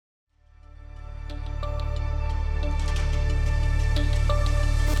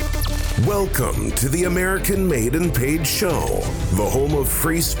Welcome to the American Made and Paid Show, the home of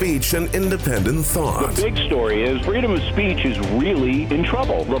free speech and independent thought. The big story is freedom of speech is really in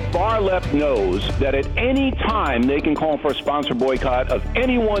trouble. The far left knows that at any time they can call for a sponsor boycott of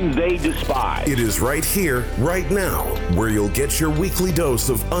anyone they despise. It is right here, right now, where you'll get your weekly dose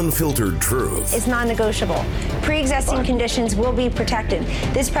of unfiltered truth. It's non-negotiable. Pre-existing conditions will be protected.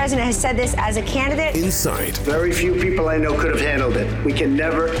 This president has said this as a candidate. Insight. Very few people I know could have handled it. We can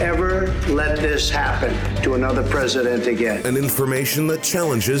never, ever let this happen to another president again. And information that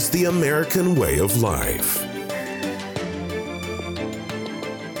challenges the American way of life.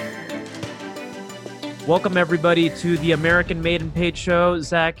 Welcome, everybody, to the American Made and Paid Show.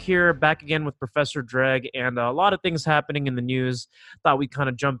 Zach here, back again with Professor Dreg, and a lot of things happening in the news. Thought we'd kind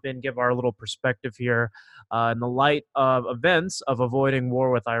of jump in, give our little perspective here in the light of events of avoiding war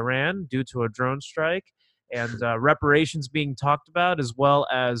with Iran due to a drone strike, and reparations being talked about, as well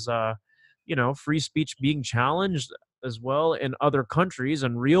as free speech being challenged as well in other countries,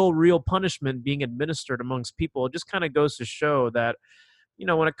 and real punishment being administered amongst people. It just kind of goes to show that,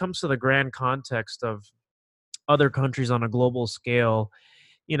 when it comes to the grand context of other countries on a global scale,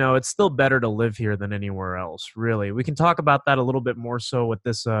 it's still better to live here than anywhere else, really. We can talk about that a little bit more so with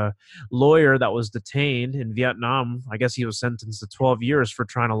this lawyer that was detained in Vietnam. I guess he was sentenced to 12 years for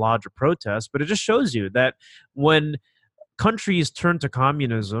trying to lodge a protest, but it just shows you that when countries turn to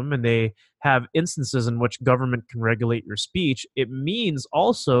communism and they have instances in which government can regulate your speech, it means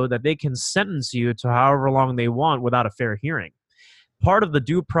also that they can sentence you to however long they want without a fair hearing. Part of the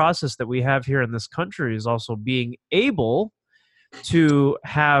due process that we have here in this country is also being able to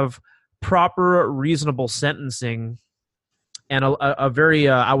have proper, reasonable sentencing and a very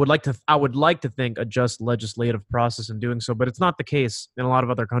I would like to think a just legislative process in doing so, but it's not the case in a lot of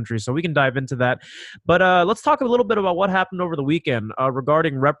other countries. So we can dive into that. But let's talk a little bit about what happened over the weekend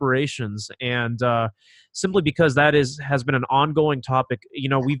regarding reparations, and simply because that has been an ongoing topic.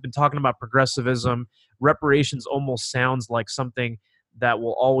 We've been talking about progressivism. Reparations almost sounds like something that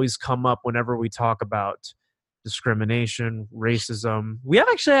will always come up whenever we talk about discrimination, racism. We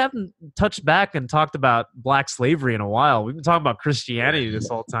haven't touched back and talked about black slavery in a while. We've been talking about Christianity this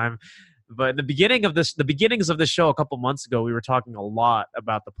whole time. But in the beginnings of this show a couple months ago, we were talking a lot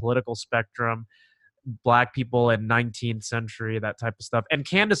about the political spectrum, black people in 19th century, that type of stuff. And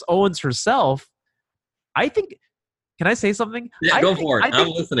Candace Owens herself, I think, can I say something? Yeah, go for it. I'm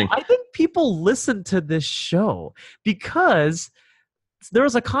listening. I think people listen to this show because there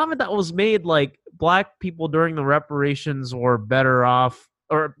was a comment that was made like black people during the reparations were better off,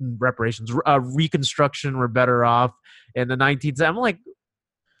 or Reconstruction were better off in the 19th century. I'm like,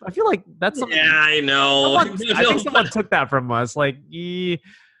 I feel like that's something. Yeah, I know. I think someone took that from us. Like, anyways.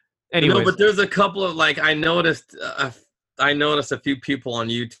 No, but there's a couple of I noticed a few people on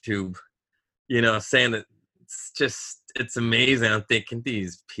YouTube, saying that it's amazing. I'm thinking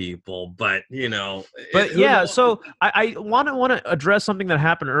these people, but But yeah, so I want to address something that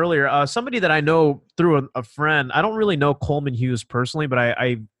happened earlier. Somebody that I know through a friend. I don't really know Coleman Hughes personally, but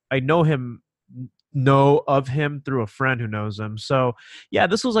I know of him through a friend who knows him. So yeah,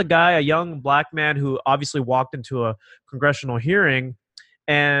 this was a young black man who obviously walked into a congressional hearing,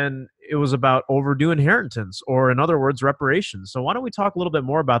 and it was about overdue inheritance, or in other words, reparations. So why don't we talk a little bit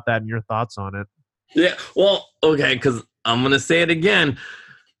more about that and your thoughts on it? Yeah, well, okay, because I'm going to say it again.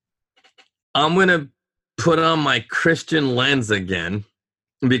 I'm going to put on my Christian lens again,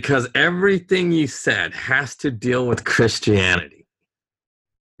 because everything you said has to deal with Christianity.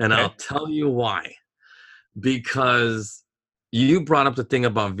 And okay. I'll tell you why. Because you brought up the thing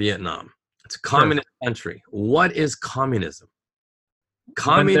about Vietnam. It's a communist country. What is communism?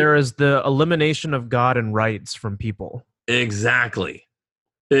 When there is the elimination of God and rights from people. Exactly.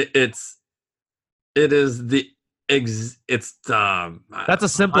 It's that's a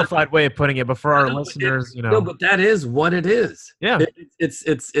simplified way of putting it, but for our listeners, No, but that is what it is. Yeah.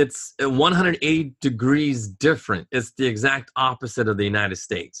 It's 180 degrees different. It's the exact opposite of the United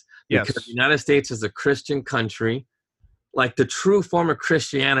States. Yes. Because the United States is a Christian country. Like, the true form of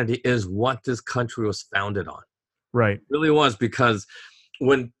Christianity is what this country was founded on. Right. It really was, because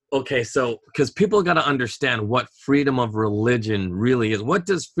because people got to understand what freedom of religion really is. What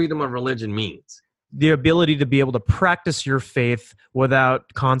does freedom of religion means? The ability to be able to practice your faith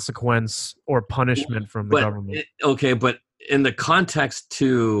without consequence or punishment from the government. But in the context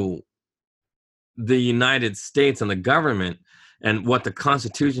to the United States and the government and what the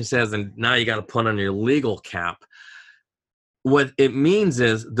Constitution says, and now you got to put on your legal cap, what it means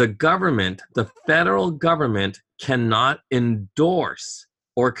is the government, the federal government, cannot endorse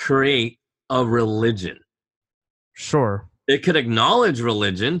or create a religion. Sure. It could acknowledge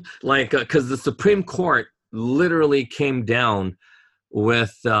religion, like, because the Supreme Court literally came down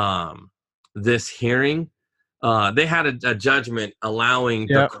with this hearing. They had a judgment allowing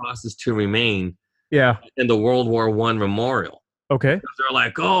the crosses to remain in the World War I memorial. Okay. They're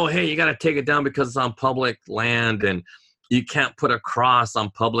like, oh, hey, you got to take it down because it's on public land, and you can't put a cross on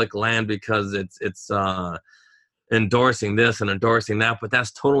public land because it's endorsing this and endorsing that. But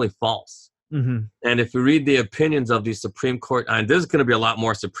that's totally false. Mm-hmm. And if you read the opinions of the Supreme Court, and there's going to be a lot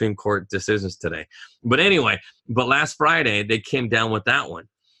more Supreme Court decisions today. But anyway, last Friday, they came down with that one.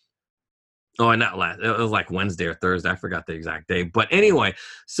 Oh, not last. It was like Wednesday or Thursday. I forgot the exact day. But anyway,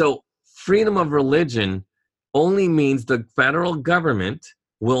 so freedom of religion only means the federal government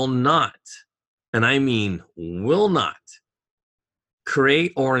will not, and I mean will not,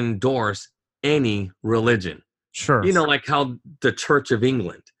 create or endorse any religion. Sure. You know, like how the Church of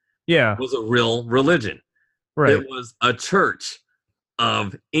England was a real religion. Right. It was a Church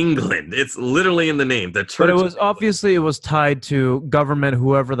of England. It's literally in the name. The Church. But it was obviously tied to government,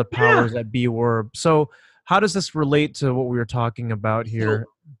 whoever the powers that be were. So how does this relate to what we were talking about here?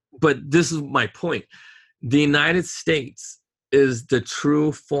 But this is my point. The United States is the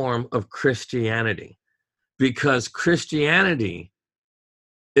true form of Christianity, because Christianity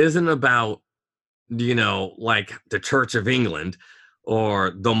isn't about, you know, like the Church of England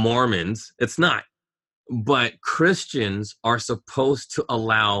or the Mormons. It's not. But Christians are supposed to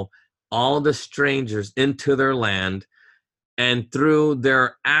allow all the strangers into their land, and through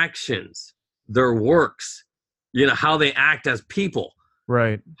their actions, their works, you know, how they act as people.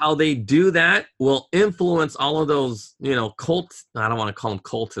 Right. How they do that will influence all of those, you know, cults. I don't want to call them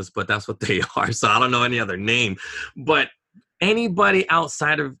cultists, but that's what they are. So I don't know any other name. But anybody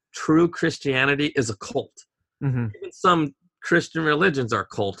outside of true Christianity is a cult. Mm-hmm. Even some Christian religions are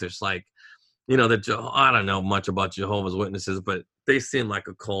cultish, like, you know, I don't know much about Jehovah's Witnesses, but they seem like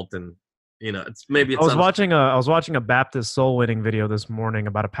a cult, and you know, I was watching a Baptist soul winning video this morning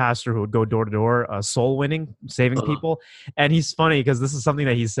about a pastor who would go door to door, soul winning, saving people, and he's funny because this is something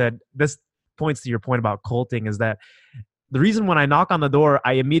that he said. This points to your point about culting, is that the reason when I knock on the door,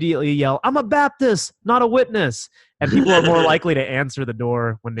 I immediately yell, "I'm a Baptist, not a witness," and people are more likely to answer the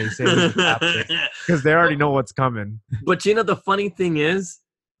door when they say this is Baptist because they already know what's coming. But you know, the funny thing is,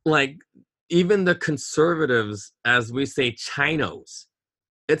 like, even the conservatives, as we say, Chinos,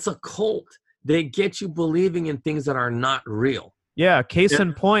 it's a cult. They get you believing in things that are not real. Yeah, case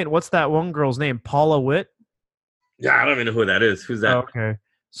in point, what's that one girl's name? Paula Witt? Yeah, I don't even know who that is. Who's that? Oh, okay.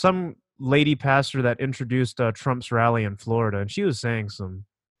 Some lady pastor that introduced Trump's rally in Florida, and she was saying some,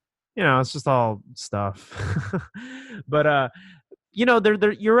 you know, it's just all stuff. But, you know,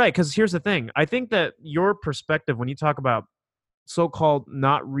 you're right, because here's the thing. I think that your perspective, when you talk about so-called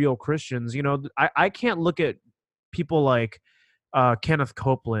not real Christians, you know, I can't look at people like Kenneth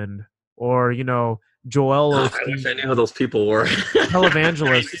Copeland or, you know, Joel Osteen. I wish I knew who those people were.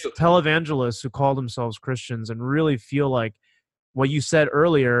 televangelists who call themselves Christians and really feel like what you said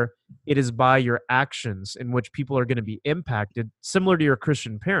earlier, it is by your actions in which people are going to be impacted, similar to your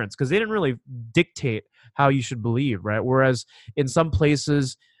Christian parents, because they didn't really dictate how you should believe, right? Whereas in some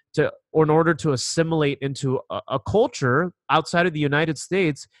places, in order to assimilate into a culture outside of the United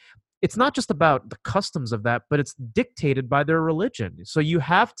States, it's not just about the customs of that, but it's dictated by their religion. So you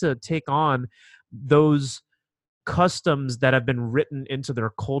have to take on those customs that have been written into their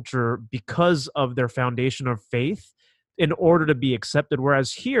culture because of their foundation of faith in order to be accepted.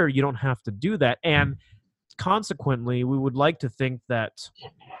 Whereas here, you don't have to do that. And consequently, we would like to think that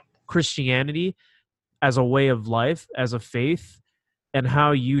Christianity as a way of life, as a faith, and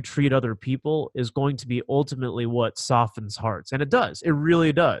how you treat other people is going to be ultimately what softens hearts. And it does. It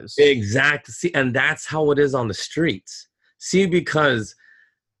really does. Exactly. See, and that's how it is on the streets. See, because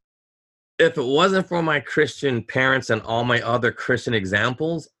if it wasn't for my Christian parents and all my other Christian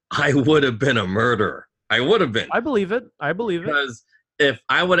examples, I would have been a murderer. I would have been. I believe it. Because if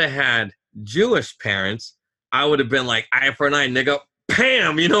I would have had Jewish parents, I would have been like, eye for an eye, nigga,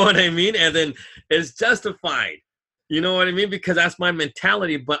 bam, you know what I mean? And then it's justified. You know what I mean? Because that's my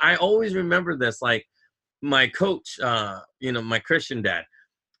mentality. But I always remember this, like my coach, you know, my Christian dad,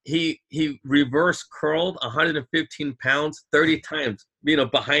 he reverse curled 115 pounds 30 times, you know,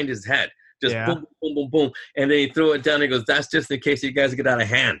 behind his head. Just boom, boom, boom, boom. And then he threw it down and goes, that's just in case you guys get out of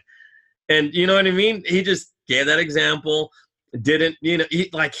hand. And you know what I mean? He just gave that example. Didn't, you know,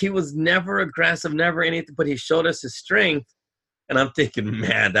 he was never aggressive, never anything, but he showed us his strength. And I'm thinking,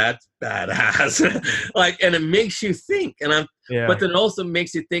 man, that's badass. Like, and it makes you think. But then it also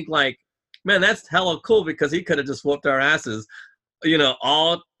makes you think like, man, that's hella cool because he could have just whooped our asses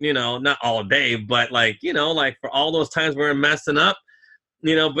all, not all day, but like, like for all those times we were messing up,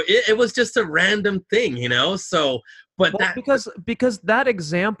 but it was just a random thing, so, but well, because that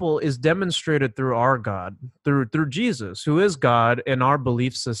example is demonstrated through our God, through Jesus, who is God in our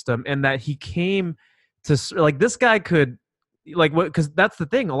belief system, and that he came to, like, this guy could, like, what, because that's the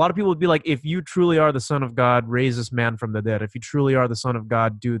thing. A lot of people would be like, if you truly are the Son of God, raise this man from the dead. If you truly are the Son of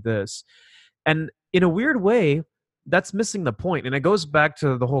God, do this. And in a weird way, that's missing the point. And it goes back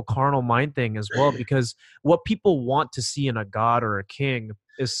to the whole carnal mind thing as well, because what people want to see in a god or a king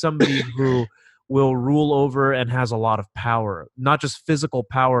is somebody who will rule over and has a lot of power, not just physical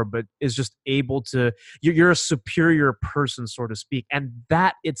power, but is just able to, you're a superior person, so to speak. And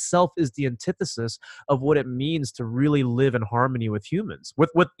that itself is the antithesis of what it means to really live in harmony with humans,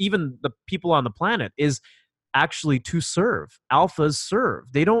 with even the people on the planet, is actually to serve. Alphas serve.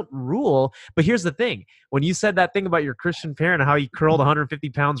 They don't rule. But here's the thing. When you said that thing about your Christian parent and how he curled 150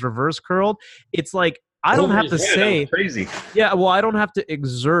 pounds reverse curled, it's like, I don't have to say, crazy. Yeah, well, I don't have to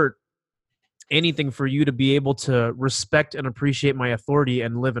exert anything for you to be able to respect and appreciate my authority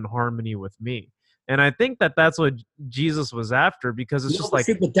and live in harmony with me. And I think that that's what Jesus was after, because it's just like,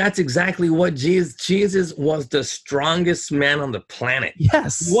 but that's exactly what Jesus was, the strongest man on the planet.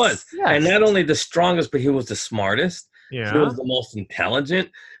 Yes, he was. Yes. And not only the strongest, but he was the smartest. Yeah. He was the most intelligent,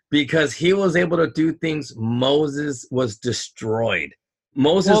 because he was able to do things Moses was destroyed.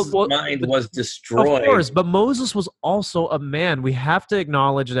 Moses' mind was destroyed. Of course, but Moses was also a man. We have to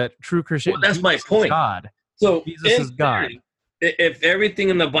acknowledge that true Christianity. Well, that's my point. God. So Jesus is God. If everything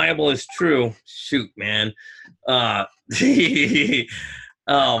in the Bible is true, shoot, man. Oh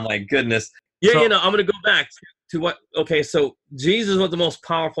my goodness. Yeah, I'm going to go back to what. Okay, so Jesus was the most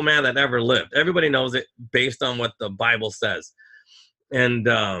powerful man that ever lived. Everybody knows it based on what the Bible says, and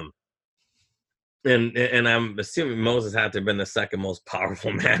I'm assuming Moses had to have been the second most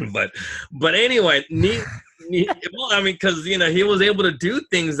powerful man, but anyway, well, I mean, because he was able to do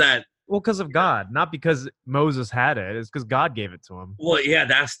things that. Well, because of God, not because Moses had it. It's because God gave it to him. Well, yeah,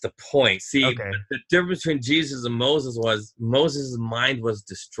 that's the point. See, okay. The difference between Jesus and Moses was Moses' mind was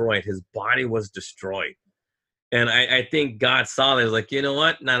destroyed. His body was destroyed. And I think God saw that. He was like, you know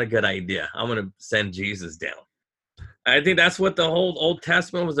what? Not a good idea. I'm going to send Jesus down. I think that's what the whole Old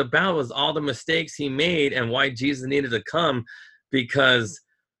Testament was about, was all the mistakes he made and why Jesus needed to come, because,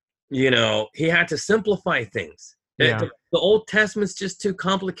 he had to simplify things. Yeah. The Old Testament's just too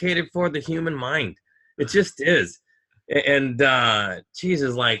complicated for the human mind. It just is. And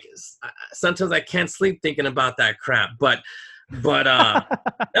Jesus, like, sometimes I can't sleep thinking about that crap. But no,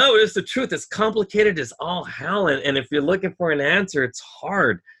 it's the truth. It's complicated as all hell. And if you're looking for an answer, it's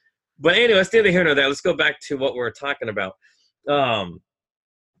hard. But anyway, let's neither here nor there. Let's go back to what we're talking about.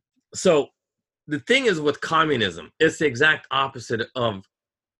 So the thing is with communism, it's the exact opposite of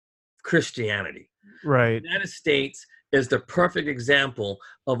Christianity. Right. The United States is the perfect example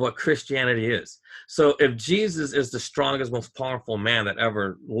of what Christianity is. So if Jesus is the strongest, most powerful man that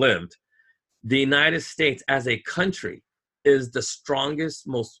ever lived, the United States as a country is the strongest,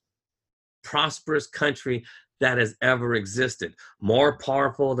 most prosperous country that has ever existed. More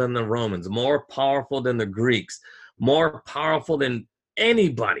powerful than the Romans, more powerful than the Greeks, more powerful than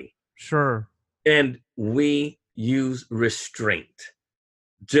anybody. Sure. And we use restraint.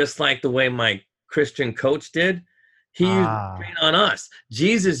 Just like the way my Christian coach did, he used restraint on us.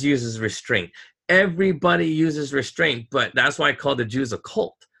 Jesus uses restraint. Everybody uses restraint, but that's why I call the Jews a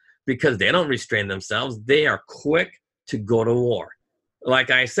cult, because they don't restrain themselves. They are quick to go to war.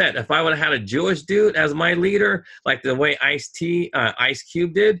 Like I said, if I would have had a Jewish dude as my leader, like the way Ice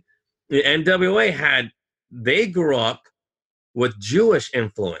Cube did, the NWA they grew up with Jewish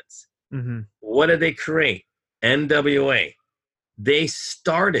influence. Mm-hmm. What did they create? NWA. They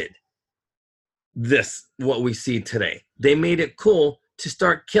started this, what we see today. They made it cool to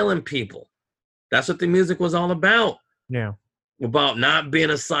start killing people. That's what the music was all about. Yeah. About not being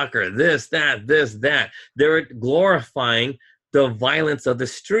a sucker, this, that. They were glorifying the violence of the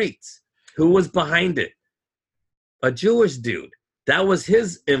streets. Who was behind it? A Jewish dude. That was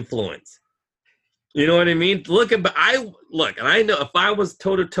his influence. You know what I mean? And I know if I was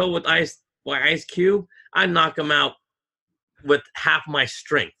toe-to-toe with Ice Cube, I'd knock him out with half my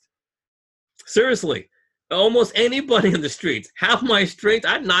strength. Seriously, almost anybody in the streets, half my strength,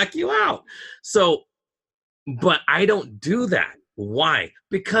 I'd knock you out. So, but I don't do that. Why?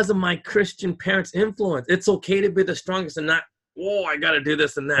 Because of my Christian parents' influence. It's okay to be the strongest and not, I got to do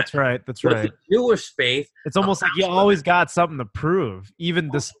this and that. That's right. That's but right. The Jewish faith. It's almost like you always got something to prove,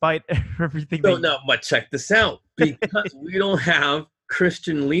 even despite everything. No, but check this out. Because we don't have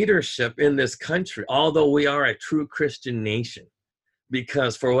Christian leadership in this country, although we are a true Christian nation.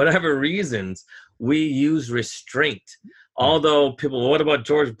 because for whatever reasons, we use restraint. Although people, what about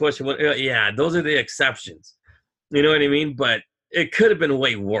George Bush? Yeah, those are the exceptions. You know what I mean? But it could have been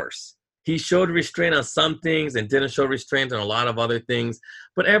way worse. He showed restraint on some things and didn't show restraint on a lot of other things.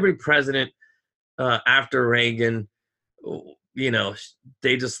 But every president after Reagan,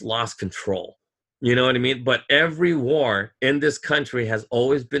 they just lost control. You know what I mean? But every war in this country has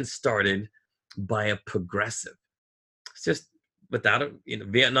always been started by a progressive. It's just without a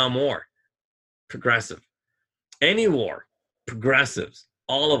Vietnam War, progressive. Any war, progressives.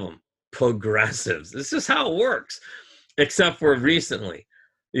 All of them, progressives. This is how it works. Except for recently,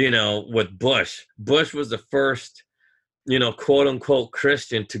 with Bush. Bush was the first, quote unquote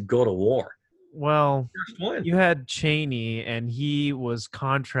Christian to go to war. Well, you had Cheney, and he was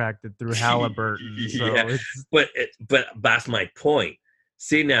contracted through Halliburton. So yeah, but that's my point.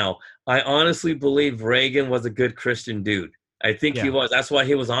 See, now, I honestly believe Reagan was a good Christian dude. I think he was. That's why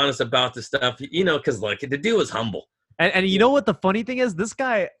he was honest about the stuff, because the dude was humble. And you know what the funny thing is? This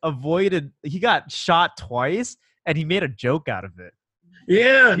guy he got shot twice, and he made a joke out of it.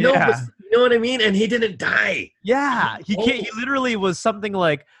 Yeah, no, but you know what I mean? And he didn't die. Yeah, he literally was something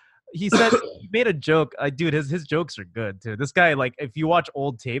like, he said, he made a joke. Dude, his jokes are good too. This guy, like, if you watch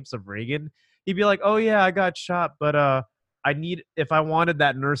old tapes of Reagan, he'd be like, "Oh yeah, I got shot, but if I wanted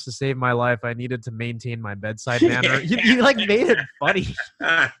that nurse to save my life, I needed to maintain my bedside manner." He like made it funny.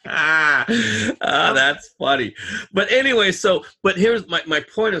 That's funny. But anyway, but here's my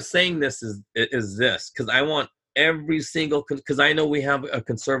point of saying this is this, because I want because I know we have a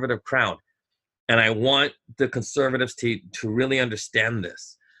conservative crowd, and I want the conservatives to really understand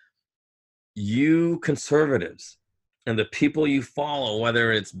this. You conservatives and the people you follow,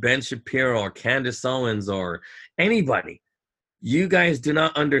 whether it's Ben Shapiro or Candace Owens or anybody, you guys do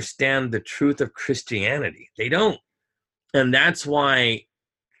not understand the truth of Christianity. They don't. And that's why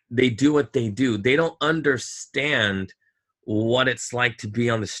they do what they do. They don't understand what it's like to be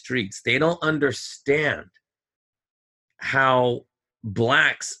on the streets. They don't understand how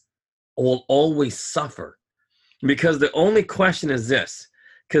blacks will always suffer. Because the only question is this,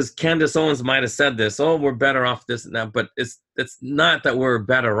 because Candace Owens might have said this, "Oh, we're better off this and that," but it's not that we're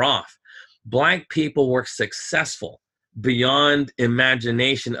better off. Black people were successful beyond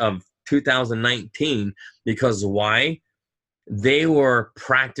imagination of 2019 because why? They were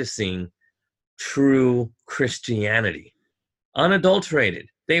practicing true Christianity, unadulterated.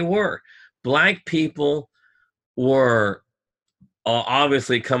 They were. Black people were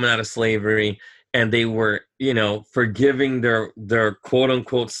obviously coming out of slavery, and they were, forgiving their quote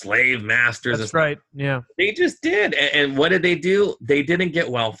unquote slave masters. That's right. Yeah. They just did. And what did they do? They didn't get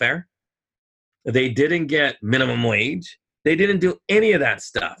welfare. They didn't get minimum wage. They didn't do any of that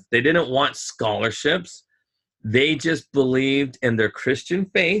stuff. They didn't want scholarships. They just believed in their Christian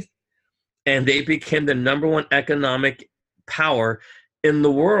faith, and they became the number one economic power in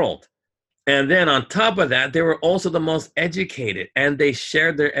the world. And then on top of that, they were also the most educated, and they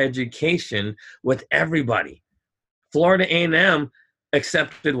shared their education with everybody. Florida A&M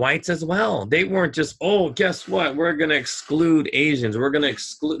accepted whites as well. They weren't just, "Oh, guess what? We're going to exclude Asians. We're going to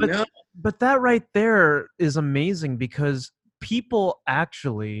exclude." No. But that right there is amazing, because people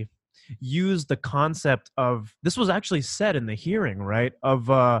actually use the concept of, this was actually said in the hearing, right, of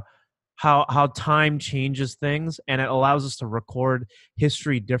how time changes things, and it allows us to record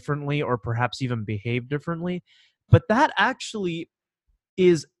history differently or perhaps even behave differently. But that actually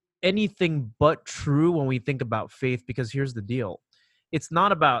is anything but true when we think about faith, because here's the deal. It's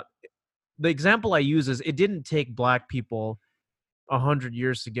not about, the example I use is, it didn't take black people 100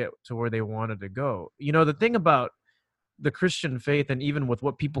 years to get to where they wanted to go. The thing about the Christian faith, and even with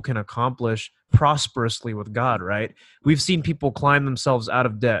what people can accomplish prosperously with God, right? We've seen people climb themselves out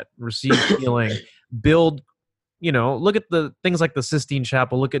of debt, receive healing, build, look at the things like the Sistine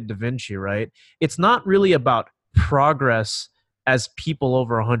Chapel, look at Da Vinci, right? It's not really about progress as people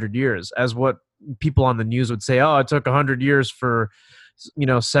over 100 years, as what people on the news would say, "Oh, it took 100 years for,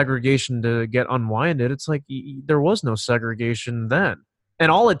 segregation to get unwinded." It's like, there was no segregation then. And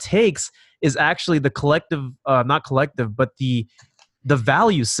all it takes is actually the collective, not collective, but the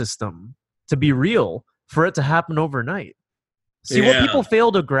value system to be real for it to happen overnight. See, what people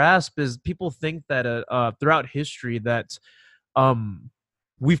fail to grasp is, people think that throughout history that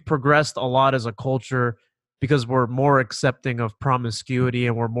we've progressed a lot as a culture because we're more accepting of promiscuity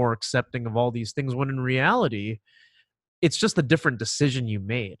and we're more accepting of all these things, when in reality, it's just a different decision you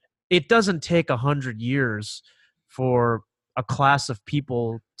made. It doesn't take 100 years for a class of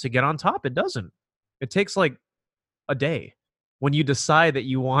people to get on top. It doesn't. It takes like a day. when you decide that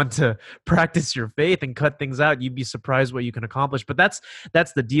you want to practice your faith and cut things out, you'd be surprised what you can accomplish. But that's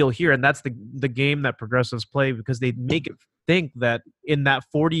the deal here, and that's the game that progressives play, because they make it think that in that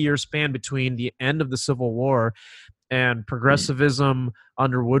 40-year span between the end of the Civil War and progressivism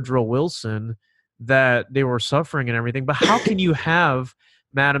under Woodrow Wilson, that they were suffering and everything. But how can you have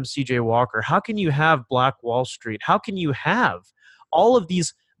Madam C.J. Walker? How can you have Black Wall Street? How can you have all of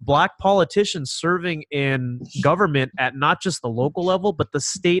these Black politicians serving in government at not just the local level, but the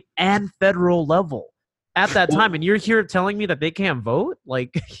state and federal level at that time? And you're here telling me that they can't vote?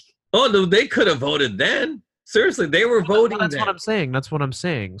 Like, oh no, they could have voted then. Seriously, they were voting. That's then. what I'm saying. That's what I'm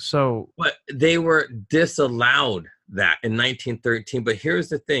saying. So, but they were disallowed that in 1913. But here's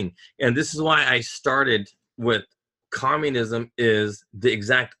the thing, and this is why I started with communism is the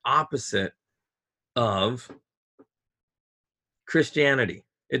exact opposite of Christianity.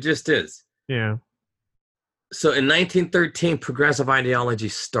 It just is. Yeah. So in 1913, progressive ideology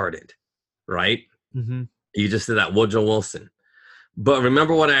started, right? Mm-hmm. You just did that, Woodrow Wilson. But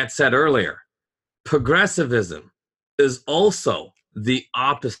remember what I had said earlier. Progressivism is also the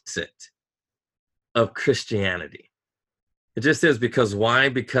opposite of Christianity. It just is. Because why?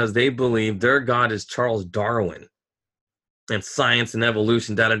 Because they believe their God is Charles Darwin and science and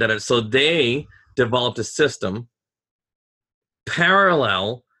evolution, da-da-da-da. So they developed a system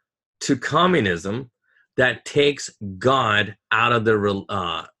parallel to communism that takes God out of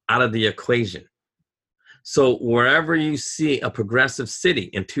the equation. So wherever you see a progressive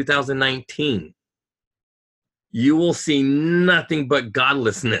city in 2019, you will see nothing but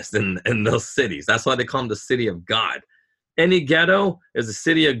godlessness in those cities. That's why they call them the city of God. Any ghetto is a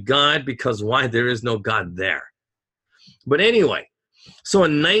city of God, because why? There is no God there. But anyway, so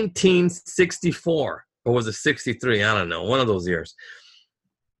in 1964, or was it 63? I don't know, one of those years,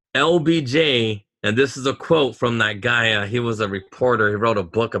 LBJ, and this is a quote from that guy, he was a reporter, he wrote a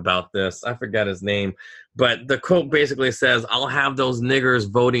book about this, I forgot his name, but the quote basically says, I'll have those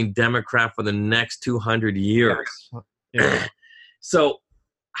niggers voting Democrat for the next 200 years. Yeah. So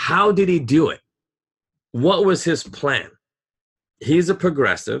how did he do it? What was his plan? He's a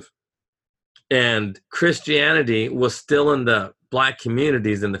progressive, and Christianity was still in the Black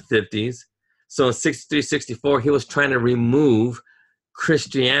communities in the 50s. So in 63, 64, he was trying to remove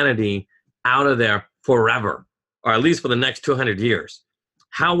Christianity out of there forever, or at least for the next 200 years.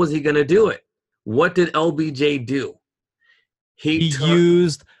 How was he going to do it? What did LBJ do? He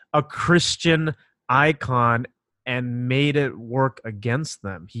used a Christian icon and made it work against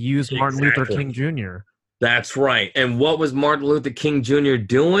them. He used Martin Luther King Jr. That's right. And what was Martin Luther King Jr.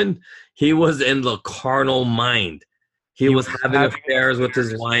 doing? He was in the carnal mind. He was having affairs with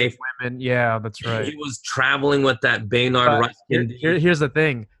his wife. Women. Yeah, that's right. He was traveling with that Baynard Ruskin. Here's the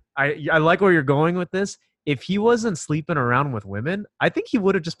thing. I like where you're going with this. If he wasn't sleeping around with women, I think he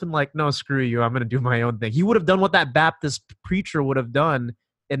would have just been like, no, screw you. I'm going to do my own thing. He would have done what that Baptist preacher would have done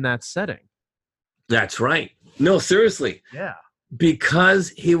in that setting. That's right. No, seriously. Yeah. Because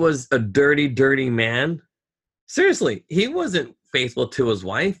he was a dirty, dirty man. Seriously, he wasn't faithful to his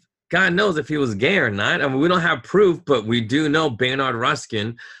wife. God knows if he was gay or not. I mean, we don't have proof, but we do know Baynard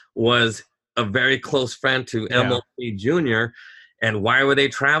Ruskin was a very close friend to MLK Jr. And why were they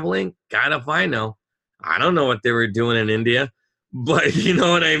traveling? God, if I know. I don't know what they were doing in India, but you know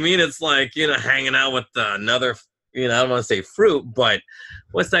what I mean? It's like, hanging out with another, I don't want to say fruit, but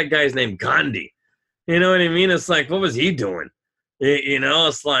what's that guy's name? Gandhi. You know what I mean? It's like, what was he doing?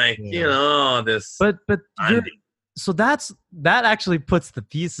 It's like, this. But so that actually puts the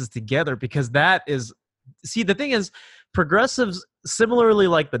pieces together, because that is, see, the thing is, progressives, similarly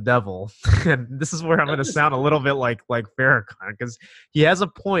like the devil, and this is where I'm going to sound a little bit like Farrakhan, because he has a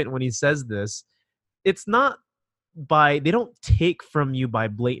point when he says this. It's not they don't take from you by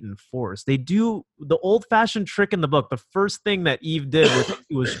blatant force. They do the old-fashioned trick in the book. The first thing that Eve did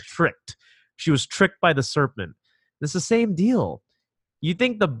was tricked. She was tricked by the serpent. It's the same deal. You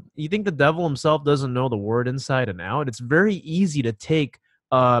think the devil himself doesn't know the word inside and out? It's very easy to take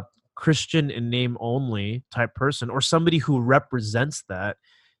a Christian in name only type person, or somebody who represents that,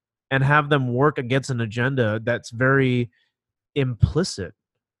 and have them work against an agenda that's very implicit.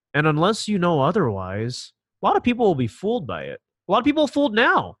 And unless you know otherwise, a lot of people will be fooled by it. A lot of people are fooled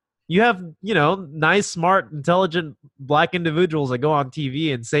now. You have, nice, smart, intelligent Black individuals that go on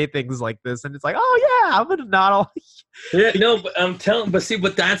TV and say things like this, and it's like, oh yeah, I'm gonna not all. Yeah, no, but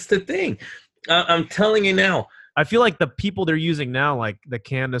but that's the thing. I'm telling you now. I feel like the people they're using now, like the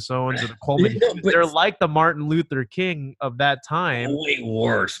Candace Owens or the Coleman, they're like the Martin Luther King of that time. Way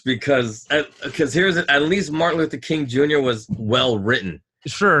worse, because here's at least Martin Luther King Jr. was well written.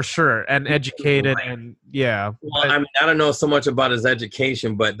 Sure, and educated, and yeah. Well, I mean, I don't know so much about his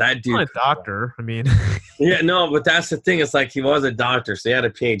education, but that dude, not a doctor. I mean, yeah, no, but that's the thing. It's like he was a doctor, so he had a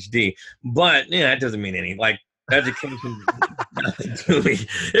PhD. But yeah, that doesn't mean any like education. Nothing to me.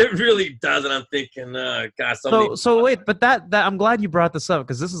 It really doesn't. I'm thinking, God. So wait, but that I'm glad you brought this up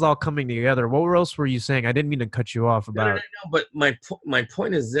because this is all coming together. What else were you saying? I didn't mean to cut you off about. No, but my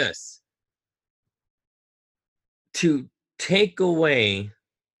point is this: to take away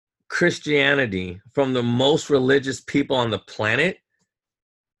Christianity from the most religious people on the planet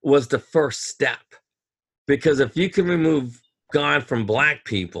was the first step. Because if you can remove God from black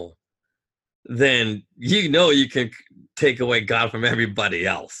people, then you can take away God from everybody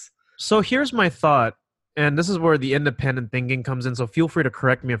else. So here's my thought, and this is where the independent thinking comes in, so feel free to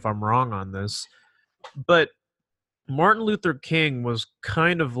correct me if I'm wrong on this. But Martin Luther King was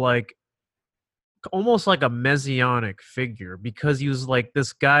kind of like almost like a messianic figure because he was like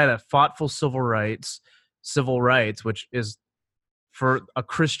this guy that fought for civil rights, which is for a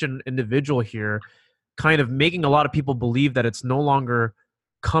Christian individual here, kind of making a lot of people believe that it's no longer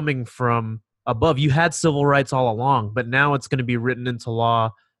coming from above. You had civil rights all along, but now it's going to be written into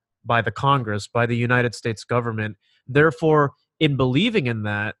law by the Congress, by the United States government. Therefore, in believing in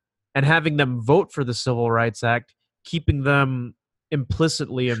that and having them vote for the Civil Rights Act, keeping them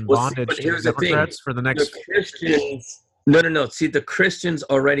implicitly in bondage to the Democrats for the next... The Christians... No. See, the Christians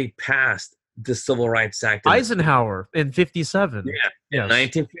already passed the Civil Rights Act. Eisenhower in 57. Yeah, in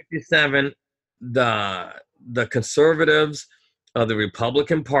 1957, the conservatives of the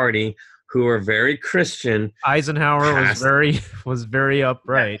Republican Party, who were very Christian... Eisenhower was very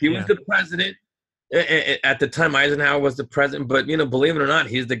upright. He was the president. At the time, Eisenhower was the president, but, believe it or not,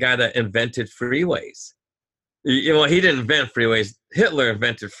 he's the guy that invented freeways. He didn't invent freeways. Hitler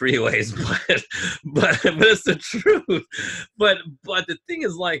invented freeways, but it's the truth. But the thing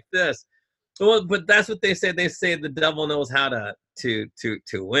is like this. Well, but that's what they say. They say the devil knows how to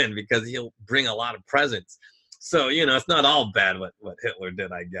win because he'll bring a lot of presents. So it's not all bad what Hitler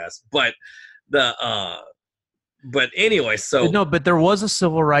did, I guess. But anyway, so no. But there was a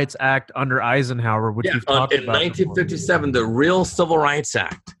Civil Rights Act under Eisenhower, which we've talked about. In 1957, the real Civil Rights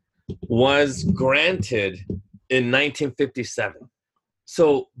Act was granted in 1957.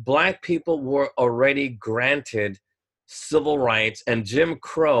 So black people were already granted civil rights, and Jim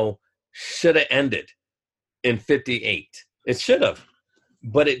Crow should have ended in 58. It should have,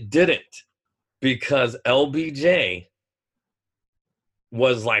 but it didn't, because LBJ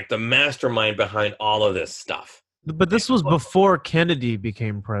was like the mastermind behind all of this stuff. But this was before Kennedy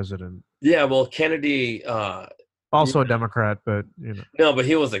became president. Yeah, well, Kennedy... also a Democrat, but, No, but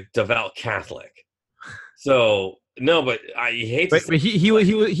he was a devout Catholic. So... No, but I hate. But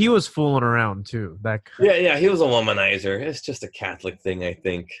he was fooling around too. Yeah, he was a womanizer. It's just a Catholic thing, I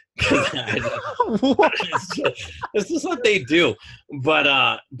think. It's just what they do.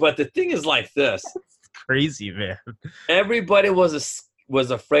 But the thing is like this. It's crazy, man. Everybody was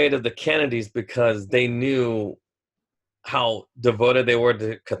afraid of the Kennedys because they knew how devoted they were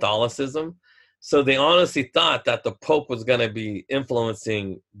to Catholicism. So they honestly thought that the Pope was going to be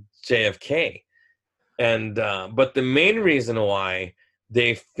influencing JFK. And but the main reason why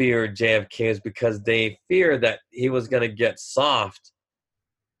they feared JFK is because they feared that he was going to get soft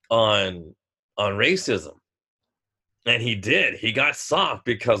on racism. And he did. He got soft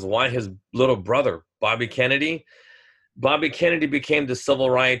because why? His little brother, Bobby Kennedy became the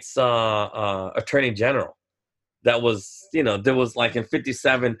civil rights attorney general. That was, there was like in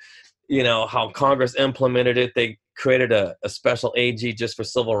 57, how Congress implemented it. They created a special AG just for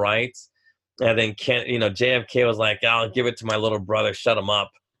civil rights. And then JFK was like, I'll give it to my little brother. Shut him up.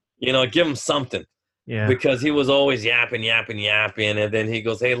 Give him something. Yeah. Because he was always yapping. And then he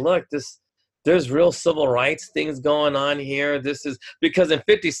goes, hey, look, there's real civil rights things going on here. This is because in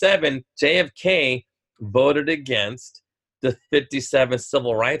 57, JFK voted against the 57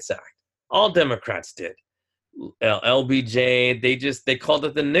 Civil Rights Act. All Democrats did. LBJ, they called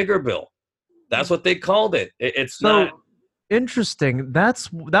it the nigger bill. That's what they called it. It's not... Interesting. That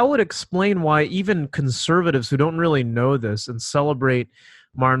would explain why even conservatives who don't really know this and celebrate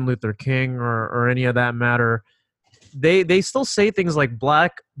Martin Luther King or any of that matter, they still say things like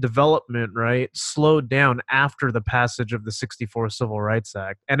black development, right, slowed down after the passage of the 64 Civil Rights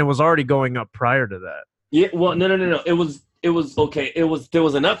Act, and it was already going up prior to that. Yeah, well, no. It was okay. There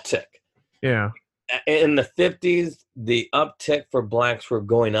was an uptick. Yeah. In the 50s, the uptick for blacks were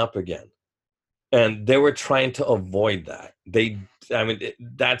going up again. And they were trying to avoid that.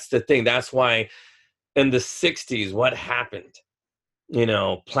 That's the thing. That's why in the 60s, what happened?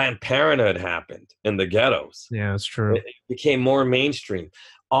 Planned Parenthood happened in the ghettos. Yeah, it's true. It became more mainstream.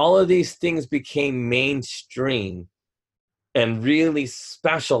 All of these things became mainstream and really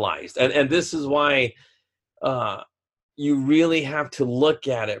specialized. And this is why you really have to look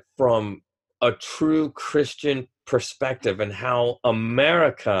at it from a true Christian perspective, and how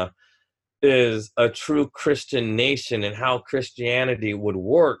America is a true Christian nation, and how Christianity would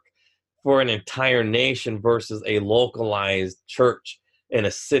work for an entire nation versus a localized church in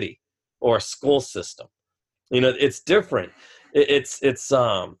a city or a school system. It's different.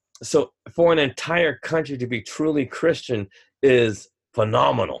 So for an entire country to be truly Christian is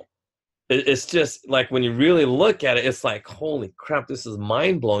phenomenal. It's just like, when you really look at it, it's like, holy crap, this is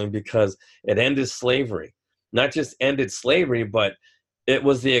mind-blowing, because it ended slavery. Not just ended slavery, but it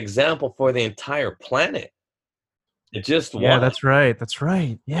was the example for the entire planet. It just was. Yeah, that's right. That's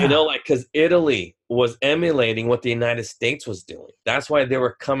right. Yeah. Because Italy was emulating what the United States was doing. That's why they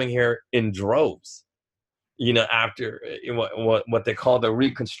were coming here in droves, after what they call the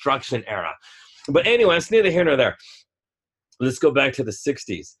Reconstruction era. But anyway, it's neither here nor there. Let's go back to the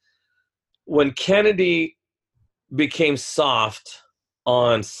 60s. When Kennedy became soft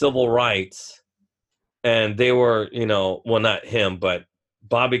on civil rights, and they were, well, not him, but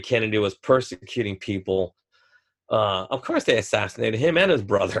Bobby Kennedy was persecuting people. Of course, they assassinated him and his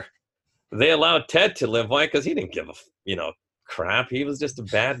brother. They allowed Ted to live. Why? Because he didn't give a, crap. He was just a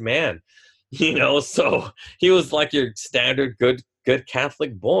bad man, So he was like your standard good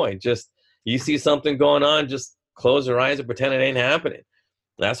Catholic boy. Just, you see something going on, just close your eyes and pretend it ain't happening.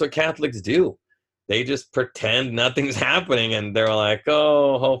 That's what Catholics do. They just pretend nothing's happening, and they're like,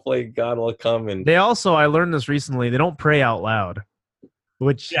 oh, hopefully God will come. And they also, I learned this recently, they don't pray out loud.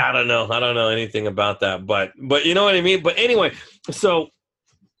 Which, I don't know. I don't know anything about that, but you know what I mean? But anyway, so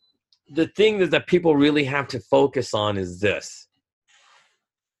the thing that people really have to focus on is this.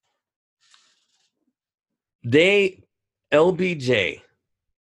 LBJ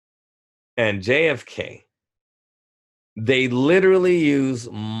and JFK, they literally use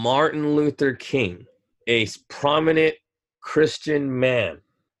Martin Luther King, a prominent Christian man.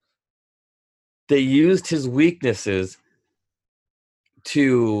 They used his weaknesses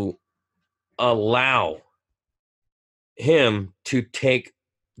to allow him to take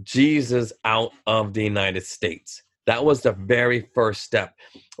Jesus out of the United States. That was the very first step.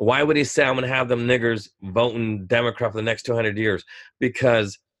 Why would he say, I'm going to have them niggers voting Democrat for the next 200 years?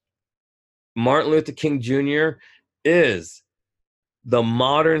 Because Martin Luther King Jr. is the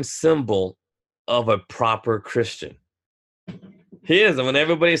modern symbol of a proper Christian. He is. And when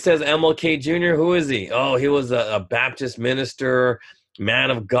everybody says MLK Jr., who is he? Oh, he was a Baptist minister,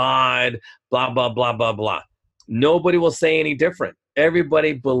 man of God, blah, blah, blah, blah, blah. Nobody will say any different.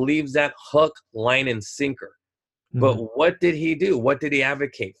 Everybody believes that hook, line, and sinker. But what did he do? What did he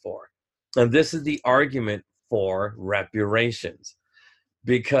advocate for? And this is the argument for reparations.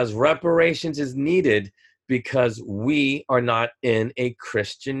 Because reparations is needed because we are not in a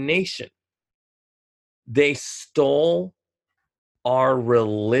Christian nation. They stole our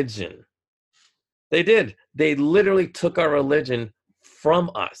religion. They did. They literally took our religion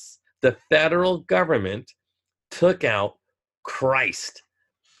from us. The federal government took out Christ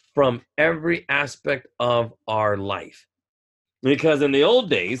from every aspect of our life. Because in the old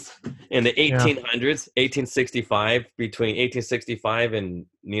days, in the 1800s, 1865, between 1865 and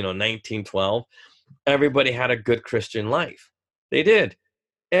 1912, everybody had a good Christian life. They did.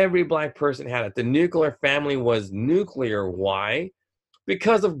 Every black person had it. The nuclear family was nuclear. Why?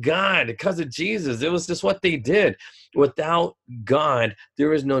 Because of God, because of Jesus. It was just what they did. Without God,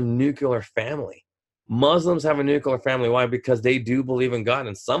 there is no nuclear family. Muslims have a nuclear family. Why? Because they do believe in God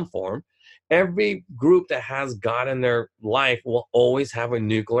in some form. Every group that has God in their life will always have a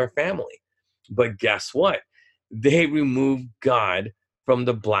nuclear family. But guess what? They removed God from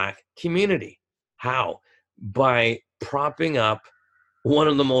the black community. How? By propping up one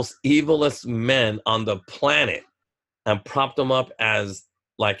of the most evilest men on the planet and propped him up as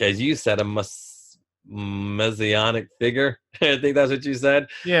you said, a messianic figure. I think that's what you said.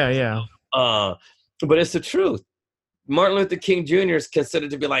 Yeah. But it's the truth. Martin Luther King Jr. is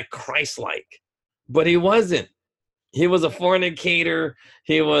considered to be like Christ-like, but he wasn't. He was a fornicator.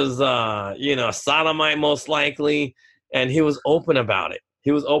 He was, a sodomite most likely, and he was open about it.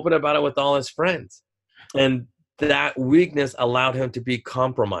 He was open about it with all his friends, and that weakness allowed him to be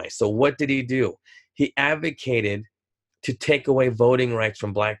compromised. So what did he do? He advocated to take away voting rights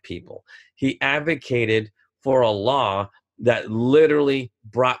from black people. He advocated for a law that literally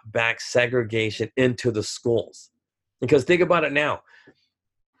brought back segregation into the schools. Because think about it now.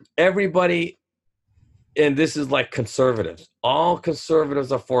 Everybody and this is like conservatives. All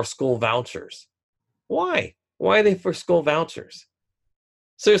conservatives are for school vouchers. Why? Why are they for school vouchers?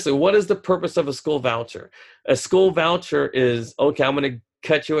 Seriously, what is the purpose of a school voucher? A school voucher is, okay, I'm going to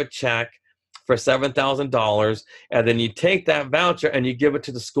cut you a check for $7,000, and then you take that voucher and you give it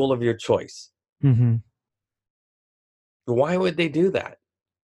to the school of your choice. Mm-hmm. Why would they do that?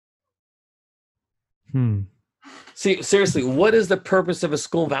 See, seriously, what is the purpose of a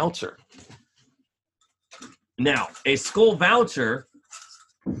school voucher? Now, a school voucher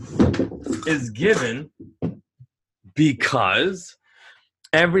is given because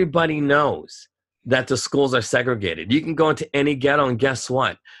everybody knows that the schools are segregated. You can go into any ghetto and guess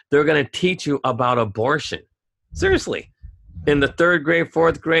what? They're going to teach you about abortion. Seriously. In the 3rd grade,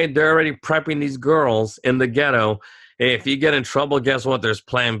 4th grade, they're already prepping these girls in the ghetto. Hey, if you get in trouble, guess what? There's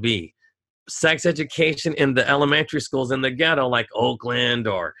plan B. Sex education in the elementary schools in the ghetto, like Oakland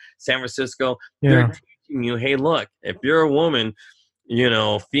or San Francisco, they're teaching you, hey, look, if you're a woman,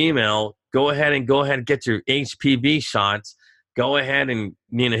 female, go ahead and get your HPV shots. Go ahead and,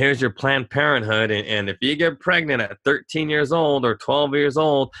 here's your Planned Parenthood. And if you get pregnant at 13 years old or 12 years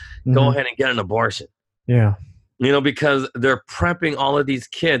old, go ahead and get an abortion. Yeah. Because they're prepping all of these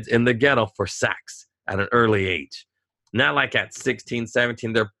kids in the ghetto for sex at an early age. Not like at 16,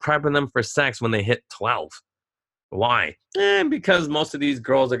 17. They're prepping them for sex when they hit 12. Why? Because most of these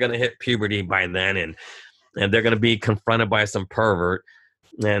girls are going to hit puberty by then, and they're going to be confronted by some pervert.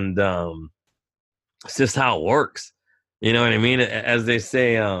 And it's just how it works. You know what I mean? As they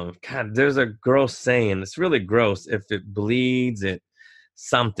say, God, there's a gross saying. It's really gross. If it bleeds, it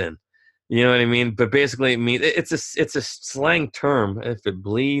something. You know what I mean? But basically, it means it's a slang term. If it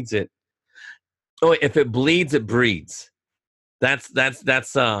bleeds, it breeds. That's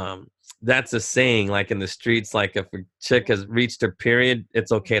a saying. Like in the streets, like if a chick has reached her period,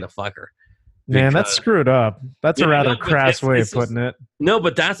 it's okay to fuck her. Man, that's screwed up. That's a rather crass way of putting it. No,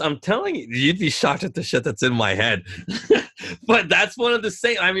 but I'm telling you, you'd be shocked at the shit that's in my head. But that's one of the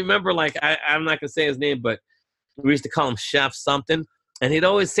sayings. I remember, like, I'm not going to say his name, but we used to call him Chef something. And he'd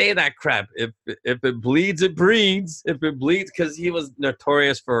always say that crap. If it bleeds, it breeds. If it bleeds, because he was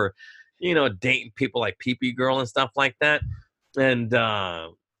notorious for, dating people like Pee-Pee Girl and stuff like that. And,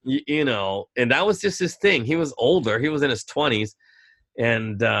 and that was just his thing. He was older. He was in his 20s.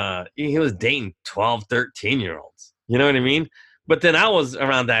 And he was dating 12, 13-year-olds. You know what I mean? But then I was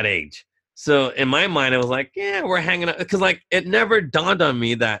around that age. So in my mind, I was like, yeah, we're hanging out. Because, like, it never dawned on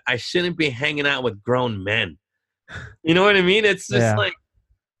me that I shouldn't be hanging out with grown men. You know what I mean? It's just like,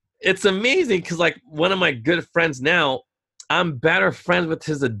 it's amazing. Because, like, one of my good friends now, I'm better friends with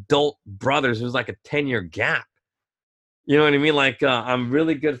his adult brothers. There's like a 10-year gap. You know what I mean? Like, I'm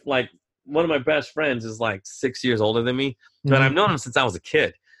really good. Like, one of my best friends is like 6 years older than me. And I've known him since I was a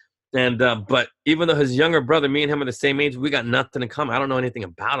kid. And but even though his younger brother, me and him are the same age, we got nothing in common. I don't know anything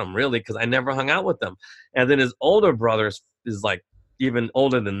about him really because I never hung out with them. And then his older brother is like even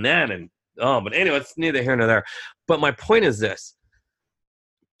older than that. And but anyway, it's neither here nor there. But my point is this: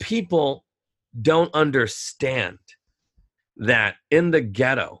 people don't understand that in the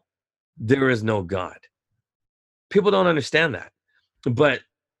ghetto there is no God. People don't understand that. But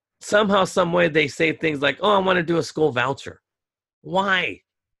somehow, some way, they say things like, "Oh, I want to do a school voucher." Why?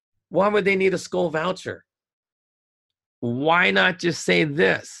 Why would they need a school voucher? Why not just say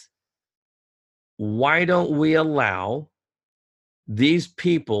this? Why don't we allow these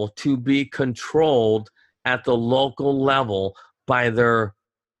people to be controlled at the local level by their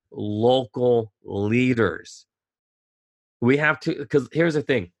local leaders? We have to, because here's the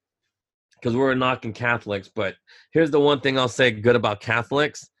thing, because we're knocking Catholics, but here's the one thing I'll say good about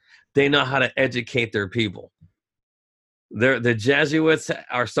Catholics. They know how to educate their people. The Jesuits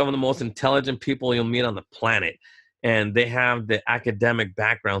are some of the most intelligent people you'll meet on the planet, and they have the academic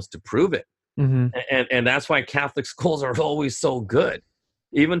backgrounds to prove it. Mm-hmm. And that's why Catholic schools are always so good.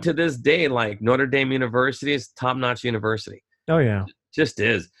 Even to this day, like Notre Dame University is top-notch university. Oh, yeah. It just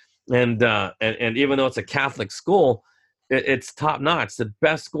is. And even though it's a Catholic school, it's top-notch. The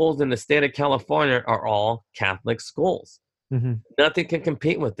best schools in the state of California are all Catholic schools. Mm-hmm. Nothing can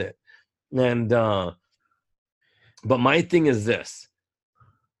compete with it. And but my thing is this,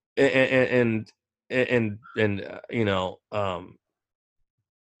 and you know,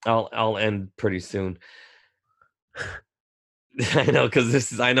 I'll end pretty soon. I know, because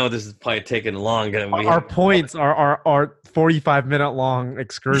this is probably taking long. Our points are 45-minute long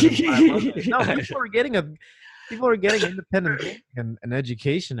excursions. No, people are getting independent and an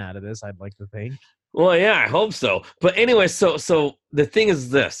education out of this, I'd like to think. Well, yeah, I hope so. But anyway, so the thing is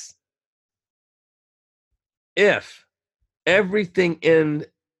this. If everything in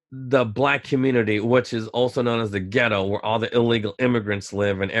the black community, which is also known as the ghetto, where all the illegal immigrants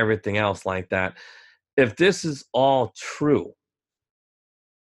live and everything else like that, if this is all true,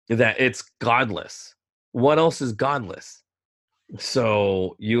 that it's godless, what else is godless?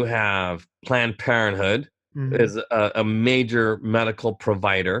 So you have Planned Parenthood is a major medical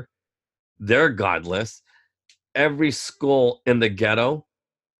provider. They're godless. Every school in the ghetto,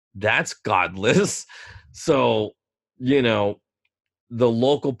 that's godless. So, you know, the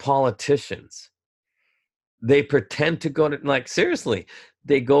local politicians, they pretend to go to, like, seriously,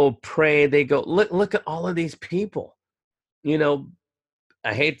 they go pray, they go, look at all of these people. You know,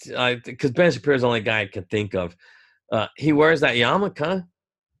 I hate, because Ben Shapiro is the only guy I can think of. He wears that yarmulke,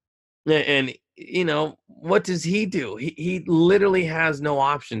 and you know, what does he do? He literally has no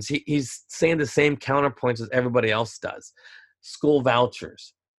options. He's saying the same counterpoints as everybody else does. School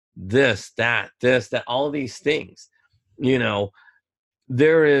vouchers, this, that, all of these things. You know,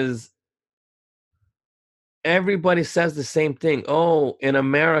 everybody says the same thing. Oh, in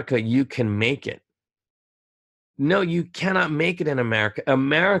America, you can make it. No, you cannot make it in America.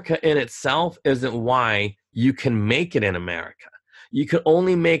 America in itself isn't why you can make it in America. You can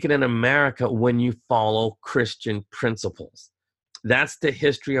only make it in America when you follow Christian principles. That's the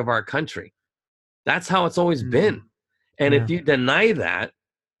history of our country. That's how it's always been. And if you deny that,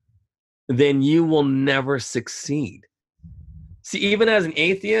 then you will never succeed. See, even as an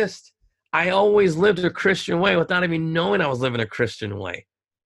atheist, I always lived a Christian way without even knowing I was living a Christian way.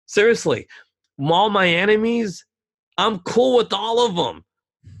 Seriously, all my enemies, I'm cool with all of them.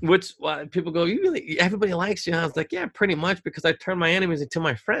 Which people go, everybody likes you. And I was like, yeah, pretty much, because I turn my enemies into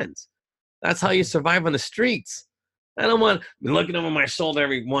my friends. That's how you survive on the streets. I don't want looking over my shoulder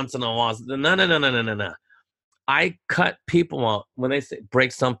every once in a while. No. I cut people off. When they say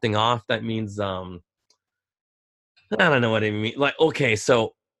break something off, that means, I don't know what it means. Like, okay,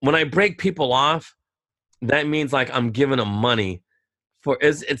 so when I break people off, that means like I'm giving them money for,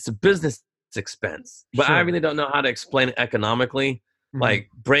 it's a business expense. But sure. I really don't know how to explain it economically. Like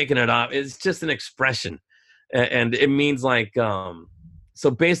breaking it off, it's just an expression, and it means like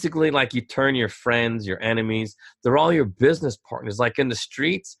so basically, like, you turn your friends, your enemies, they're all your business partners. Like in the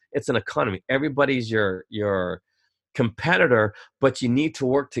streets, it's an economy. Everybody's your competitor, but you need to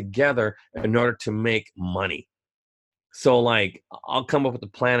work together in order to make money. So like, I'll come up with a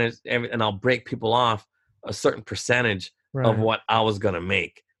plan and I'll break people off a certain percentage of what I was gonna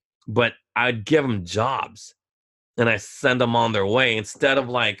make, but I'd give them jobs. And I send them on their way instead of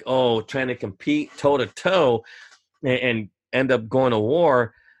like, trying to compete toe to toe and end up going to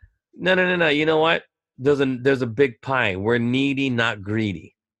war. No. You know what? There's a big pie. We're needy, not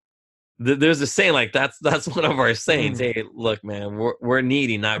greedy. There's a saying like that's one of our sayings. Hey, look, man, we're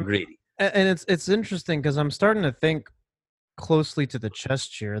needy, not greedy. And it's interesting because I'm starting to think closely to the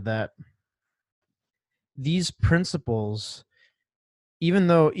chest here that these principles,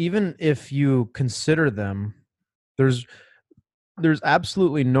 even if you consider them, there's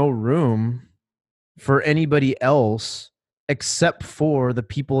absolutely no room for anybody else except for the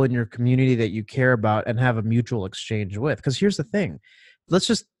people in your community that you care about and have a mutual exchange with. Because here's the thing. Let's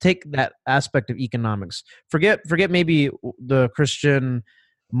just take that aspect of economics. Forget maybe the Christian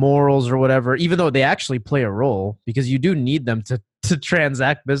morals or whatever, even though they actually play a role, because you do need them to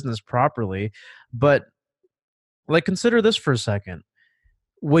transact business properly. But like, consider this for a second.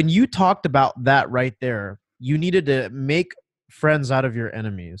 When you talked about that right there, you needed to make friends out of your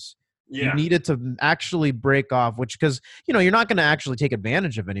enemies. Yeah. You needed to actually break off, because, you're not going to actually take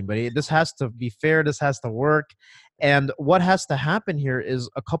advantage of anybody. This has to be fair. This has to work. And what has to happen here is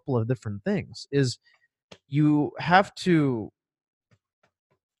a couple of different things. Is you have to,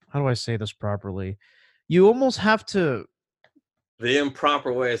 how do I say this properly? You almost have to. The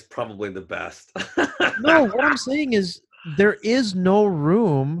improper way is probably the best. No, what I'm saying is there is no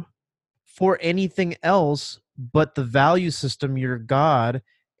room for anything else but the value system, your God,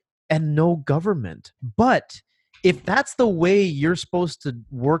 and no government. But if that's the way you're supposed to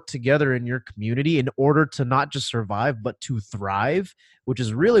work together in your community in order to not just survive, but to thrive, which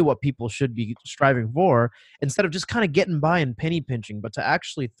is really what people should be striving for, instead of just kind of getting by and penny pinching, but to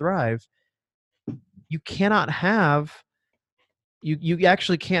actually thrive, you cannot have, you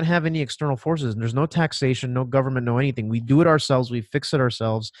actually can't have any external forces. And there's no taxation, no government, no anything. We do it ourselves. We fix it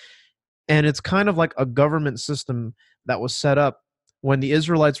ourselves. And it's kind of like a government system that was set up when the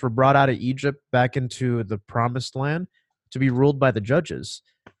Israelites were brought out of Egypt back into the promised land to be ruled by the judges.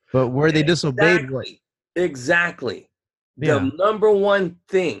 But where they disobeyed. Exactly. Yeah. The number one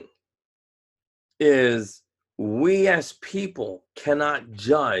thing is we as people cannot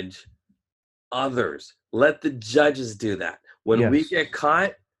judge others. Let the judges do that. When we get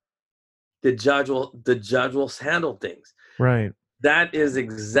caught, the judge will handle things. Right. That is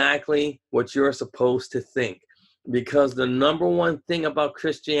exactly what you're supposed to think. Because the number one thing about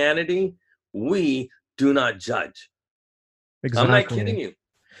Christianity, we do not judge. Exactly. I'm not kidding you.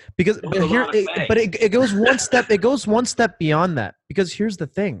 Because it goes one step. It goes one step beyond that. Because here's the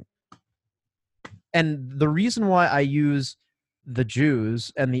thing, and the reason why I use the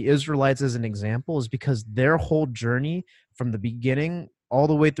Jews and the Israelites as an example is because their whole journey from the beginning all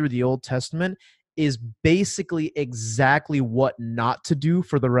the way through the Old Testament is basically exactly what not to do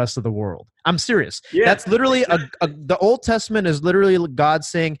for the rest of the world. I'm serious. Yeah. That's literally the Old Testament is literally God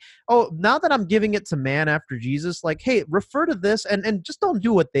saying, oh, now that I'm giving it to man after Jesus, like, hey, refer to this and just don't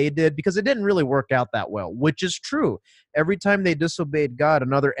do what they did because it didn't really work out that well, which is true. Every time they disobeyed God,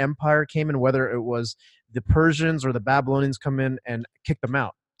 another empire came in, whether it was the Persians or the Babylonians come in and kick them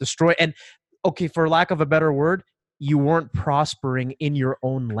out, destroy. And okay, for lack of a better word, you weren't prospering in your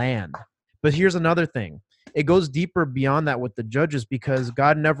own land. But here's another thing. It goes deeper beyond that with the judges because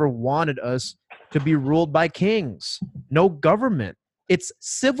God never wanted us to be ruled by kings. No government. It's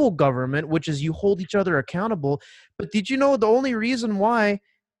civil government, which is you hold each other accountable. But did you know the only reason why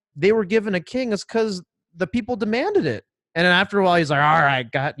they were given a king is because the people demanded it? And then after a while, he's like, all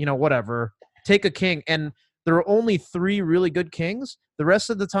right, God, whatever. Take a king. And there were only 3 really good kings. The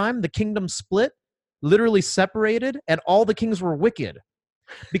rest of the time, the kingdom split, literally separated, and all the kings were wicked.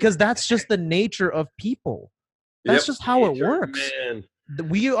 Because that's just the nature of people. That's just how it works. Man.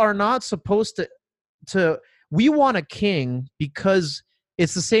 We are not supposed to we want a king because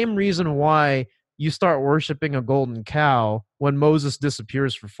it's the same reason why you start worshiping a golden cow when Moses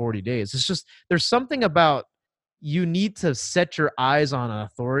disappears for 40 days. It's just there's something about you need to set your eyes on an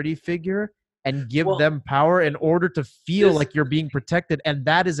authority figure and give them power in order to feel like you're being protected. And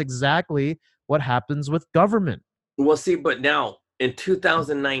that is exactly what happens with government. Well, see, but now in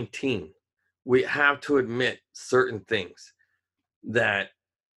 2019, we have to admit certain things that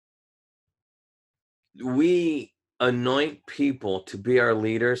we anoint people to be our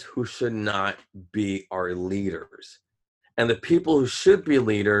leaders who should not be our leaders. And the people who should be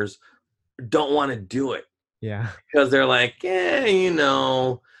leaders don't want to do it. Yeah. Because they're like,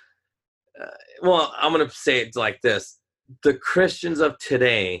 well, I'm going to say it like this. The Christians of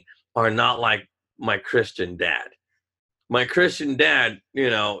today are not like my Christian dad. My Christian dad,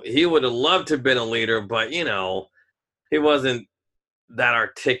 he would have loved to have been a leader, but, he wasn't that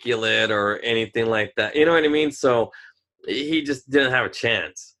articulate or anything like that. You know what I mean? So he just didn't have a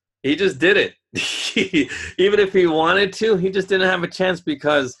chance. He just did it. Even if he wanted to, he just didn't have a chance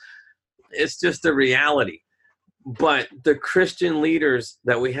because it's just a reality. But the Christian leaders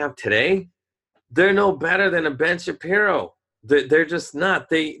that we have today, they're no better than a Ben Shapiro. They're just not.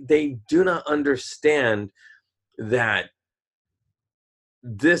 They do not understand that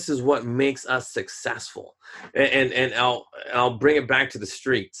this is what makes us successful. And I'll bring it back to the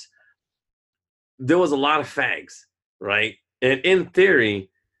streets. There was a lot of fags, right? And in theory,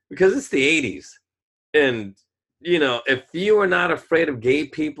 because it's the 80s, and if you were not afraid of gay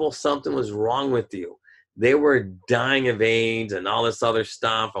people, something was wrong with you. They were dying of AIDS and all this other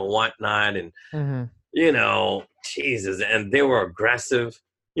stuff and whatnot, and Jesus, and they were aggressive.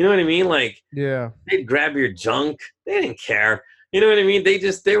 You know what I mean? Like, yeah, they'd grab your junk. They didn't care. You know what I mean?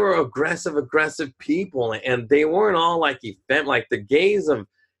 They were aggressive people, and they weren't all like the gays of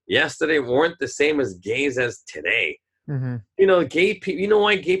yesterday weren't the same as gays as today. Mm-hmm. Gay people. You know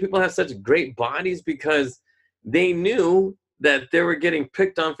why gay people have such great bodies? Because they knew that they were getting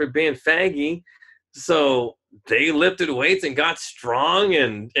picked on for being faggy, so they lifted weights and got strong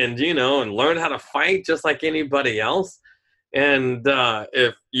and learned how to fight just like anybody else. And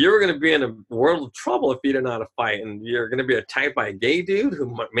if you're going to be in a world of trouble if you don't know how to fight, and you're going to be attacked by a gay dude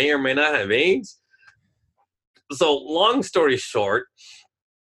who may or may not have AIDS. So long story short,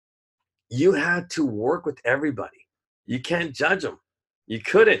 you had to work with everybody. You can't judge them. You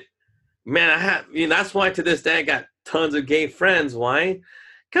couldn't. Man, that's why to this day I got tons of gay friends. Why?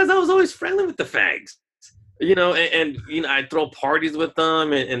 Because I was always friendly with the fags. I'd throw parties with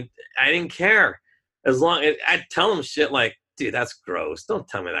them, and I didn't care. As long as I'd tell them shit like, dude, that's gross. Don't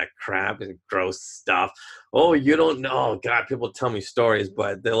tell me that crap and gross stuff. Oh, you don't know. Oh, God, people tell me stories,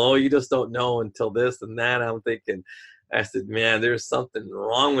 but you just don't know until this and that. I'm thinking, I said, man, there's something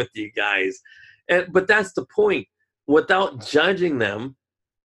wrong with you guys. But that's the point. Without judging them,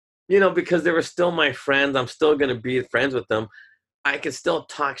 because they were still my friends, I'm still going to be friends with them. I can still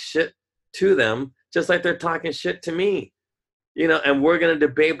talk shit to them just like they're talking shit to me. And we're going to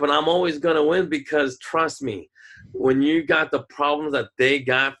debate, but I'm always going to win because, trust me, when you got the problems that they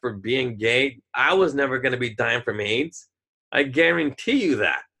got for being gay, I was never going to be dying from AIDS. I guarantee you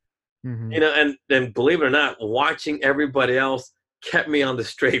that. Mhm. You know, and believe it or not, watching everybody else kept me on the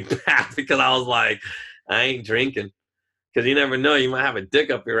straight path because I was like, I ain't drinking. Because you never know, you might have a dick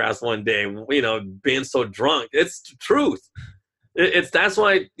up your ass one day, you know, being so drunk. It's the truth. That's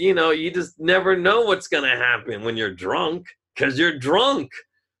why, you know, you just never know what's going to happen when you're drunk, because you're drunk.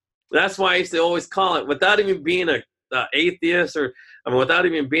 That's why I used to always call it, without even being a atheist, or I mean, without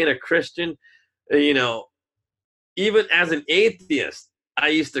even being a Christian, you know, even as an atheist, I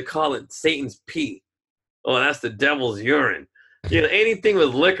used to call it Satan's pee. Oh, that's the devil's urine. You know, anything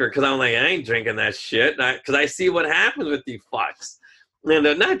with liquor, because I'm like, I ain't drinking that shit. Because I see what happens with these fucks. And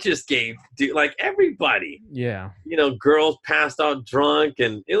they're not just gay, dude, like everybody. Yeah. You know, girls passed out drunk,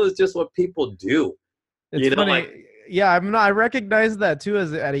 and it was just what people do. It's You know, funny. like, Yeah, I recognize that too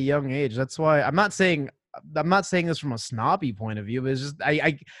as at a young age. That's why I'm not saying this from a snobby point of view, but it's just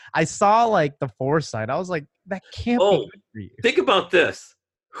I saw like the foresight. I was like, that can't be oh, good for you. think about this.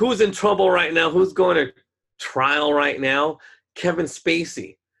 Who's in trouble right now? Who's going to trial right now? Kevin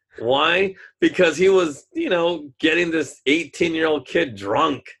Spacey. Why? Because he was, you know, getting this 18-year-old kid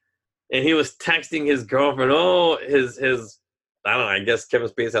drunk, and he was texting his girlfriend. Oh, his I don't know, I guess Kevin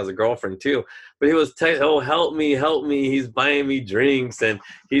Spacey has a girlfriend too, but he was texting, oh, help me. He's buying me drinks and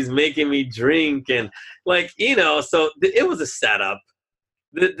he's making me drink, and like, you know, so it was a setup.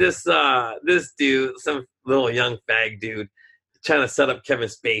 This dude, some little young fag dude, trying to set up Kevin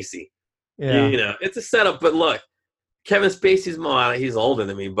Spacey. Yeah. You know, it's a setup, but look, Kevin Spacey's more, he's older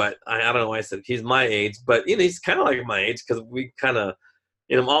than me, but I don't know why I said he's my age, but, you know, he's kind of like my age because we kind of,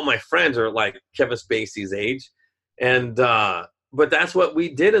 you know, all my friends are like Kevin Spacey's age. And, but that's what we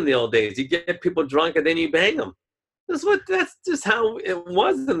did in the old days. You get people drunk and then you bang them. That's just how it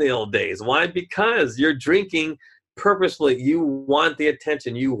was in the old days. Why? Because you're drinking purposefully. You want the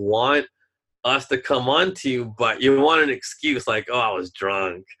attention. You want us to come on to you, but you want an excuse like, oh, I was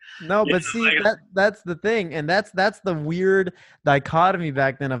drunk. No, but see, that's the thing, and that's the weird dichotomy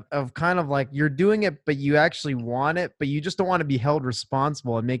back then of kind of like you're doing it, but you actually want it, but you just don't want to be held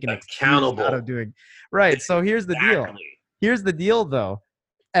responsible and make an accountable excuse out of doing. Right. So here's the deal. Here's the deal, though,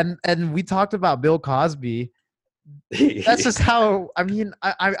 and we talked about Bill Cosby. That's just how. I mean,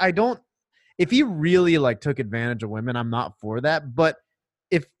 I don't. If he really like took advantage of women, I'm not for that, but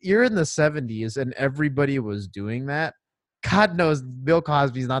if you're in the 70s and everybody was doing that, God knows Bill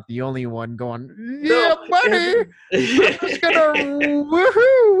Cosby's not the only one going, yeah, buddy, I'm just gonna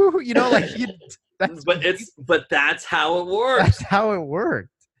woohoo, you know, like but that's how it works. That's how it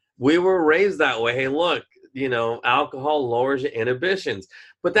worked. We were raised that way. Hey, look, you know, alcohol lowers your inhibitions,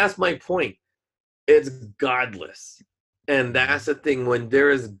 but that's my point. It's godless, and that's the thing. When there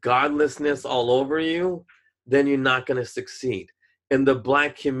is godlessness all over you, then you're not going to succeed. In the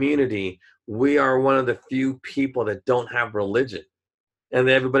Black community, we are one of the few people that don't have religion. And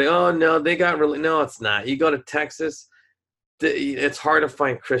everybody, oh, no, they got religion. No, it's not. You go to Texas, it's hard to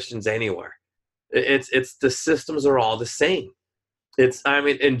find Christians anywhere. It's the systems are all the same. I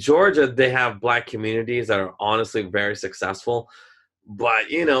mean, in Georgia, they have Black communities that are honestly very successful. But,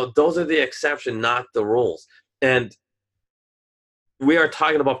 you know, those are the exception, not the rules. And we are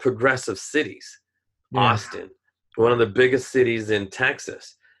talking about progressive cities. Yeah. Austin, one of the biggest cities in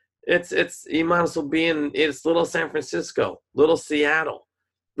Texas. It's you might as well be it's little San Francisco, little Seattle.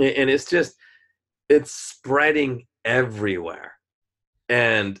 And it's spreading everywhere.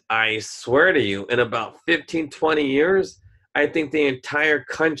 And I swear to you, in about 15, 20 years, I think the entire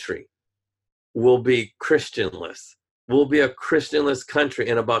country will be Christianless. We'll be a Christianless country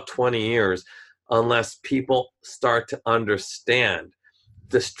in about 20 years unless people start to understand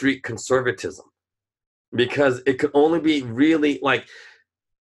the street conservatism. Because it could only be really like,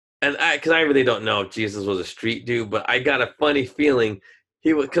 because I really don't know if Jesus was a street dude, but I got a funny feeling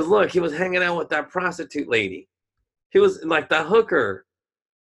he was hanging out with that prostitute lady. He was like the hooker.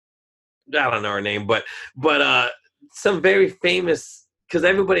 I don't know her name, but some very famous, because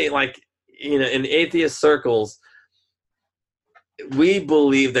everybody, like, you know, in atheist circles, we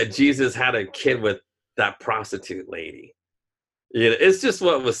believe that Jesus had a kid with that prostitute lady. You know, it's just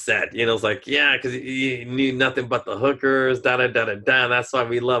what was said. You know, it's like, yeah, because he knew nothing but the hookers, da-da-da-da-da. That's why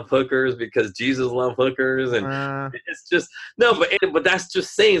we love hookers, because Jesus loved hookers. And it's just, no, but that's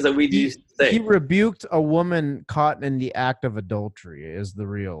just sayings that we used to say. He rebuked a woman caught in the act of adultery is the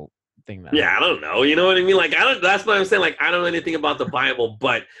real thing. I don't know. You know what I mean? Like, that's what I'm saying. Like, I don't know anything about the Bible,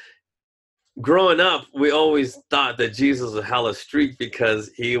 but growing up, we always thought that Jesus was hella street because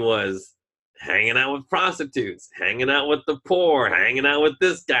he was hanging out with prostitutes, hanging out with the poor, hanging out with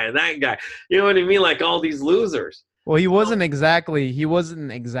this guy, that guy. You know what I mean? Like all these losers. Well, he wasn't exactly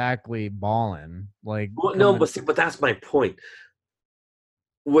balling. Like, well, no, but that's my point.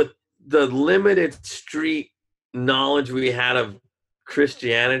 With the limited street knowledge we had of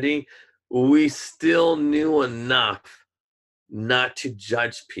Christianity, we still knew enough not to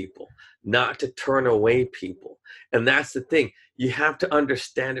judge people, not to turn away people. And that's the thing. You have to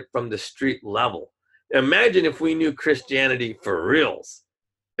understand it from the street level. Imagine if we knew Christianity for reals.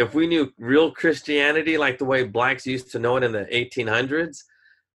 If we knew real Christianity like the way blacks used to know it in the 1800s,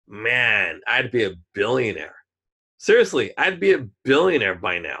 man, I'd be a billionaire. Seriously, I'd be a billionaire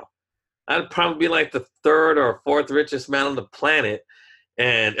by now. I'd probably be like the third or fourth richest man on the planet,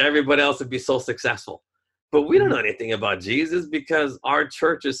 and everybody else would be so successful. But we don't know anything about Jesus because our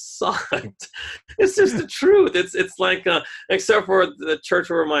churches sucked. It's just the truth. It's like, except for the church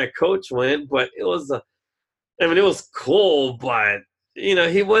where my coach went, but it was, it was cool, but,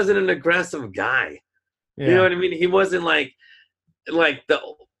 he wasn't an aggressive guy. Yeah. You know what I mean? He wasn't like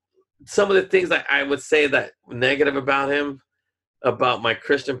some of the things that I would say that negative about him, about my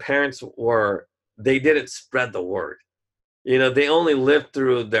Christian parents, were they didn't spread the word. They only lived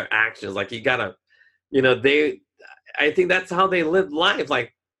through their actions. Like, you gotta, I think that's how they lived life.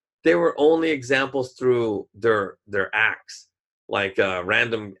 Like, they were only examples through their acts, like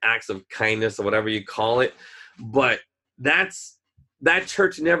random acts of kindness or whatever you call it. But that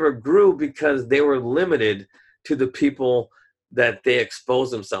church never grew because they were limited to the people that they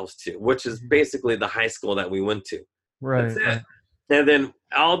exposed themselves to, which is basically the high school that we went to. Right. That's it. And then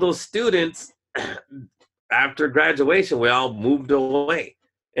all those students, after graduation, we all moved away.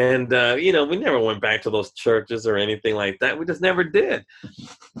 And, we never went back to those churches or anything like that. We just never did.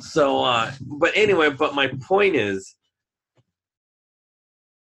 So, but my point is,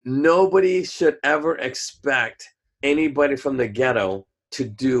 nobody should ever expect anybody from the ghetto to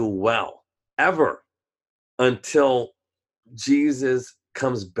do well, ever, until Jesus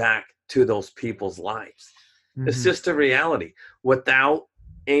comes back to those people's lives. Mm-hmm. It's just a reality. Without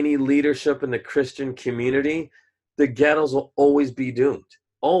any leadership in the Christian community, the ghettos will always be doomed.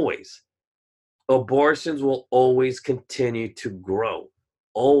 Always. Abortions will always continue to grow.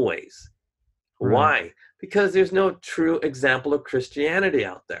 Always. Right. Why? Because there's no true example of Christianity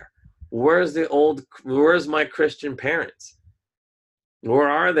out there. Where's my Christian parents? Where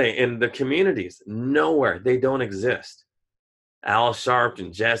are they in the communities? Nowhere. They don't exist. Al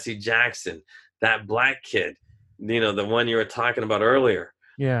Sharpton, Jesse Jackson, that black kid, the one you were talking about earlier.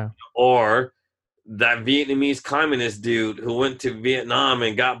 Yeah. Or that Vietnamese communist dude who went to Vietnam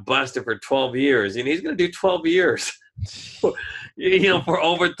and got busted for 12 years. And he's going to do 12 years, for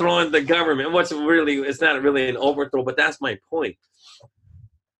overthrowing the government. It's not really an overthrow, but that's my point.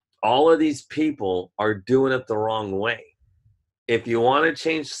 All of these people are doing it the wrong way. If you want to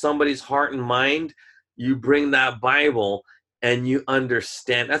change somebody's heart and mind, you bring that Bible and you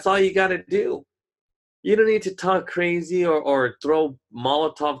understand. That's all you got to do. You don't need to talk crazy or throw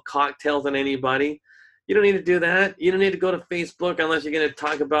Molotov cocktails on anybody. You don't need to do that. You don't need to go to Facebook unless you're going to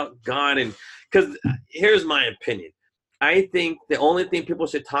talk about God. And because here's my opinion. I think the only thing people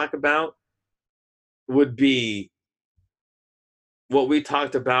should talk about would be what we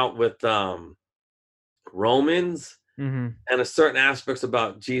talked about with Romans, mm-hmm. and a certain aspects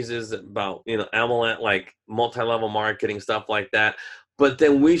about Jesus, about, Amalek, like multi-level marketing, stuff like that. But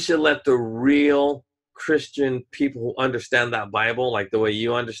then we should let the real Christian people who understand that Bible, like the way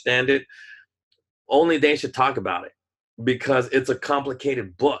you understand it, only they should talk about it, because it's a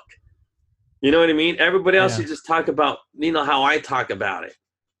complicated book. You know what I mean? Everybody else should just talk about, how I talk about it.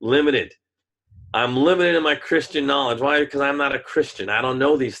 Limited. I'm limited in my Christian knowledge. Why? Because I'm not a Christian. I don't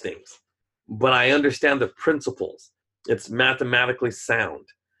know these things. But I understand the principles. It's mathematically sound.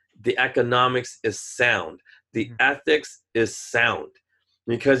 The economics is sound. The ethics is sound.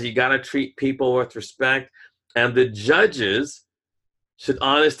 Because you got to treat people with respect. And the judges should,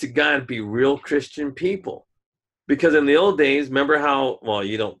 honest to God, be real Christian people. Because in the old days, remember how, well,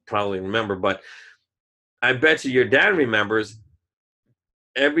 you don't probably remember, but I bet you your dad remembers,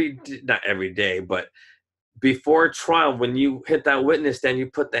 not every day, but before trial, when you hit that witness stand, you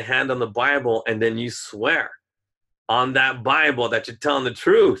put the hand on the Bible and then you swear on that Bible that you're telling the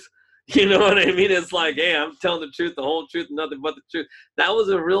truth. You know what I mean? It's like, hey, I'm telling the truth, the whole truth, nothing but the truth. That was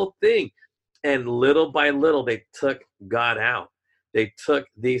a real thing. And little by little, they took God out. They took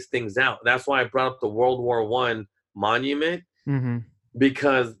these things out. That's why I brought up the World War I monument, mm-hmm.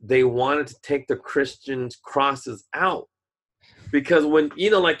 because they wanted to take the Christians' crosses out. Because when,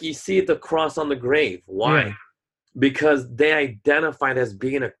 like you see the cross on the grave. Why? Yeah. Because they identified as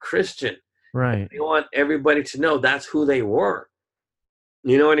being a Christian. Right. They want everybody to know that's who they were.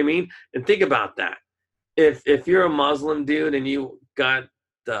 You know what I mean? And think about that. If you're a Muslim dude and you got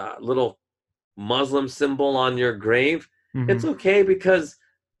the little Muslim symbol on your grave, mm-hmm. it's okay, because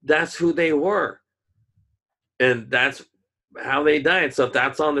that's who they were. And that's how they died. So if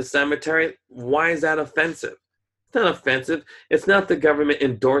that's on the cemetery, why is that offensive? It's not offensive. It's not the government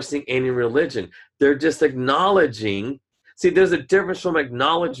endorsing any religion. They're just acknowledging. See, there's a difference from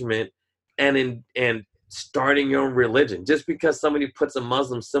acknowledgement and starting your own religion. Just because somebody puts a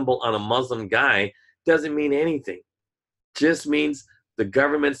Muslim symbol on a Muslim guy doesn't mean anything. Just means the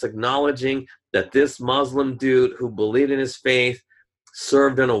government's acknowledging that this Muslim dude who believed in his faith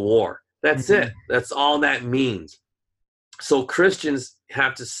served in a war. That's it. That's all that means. So Christians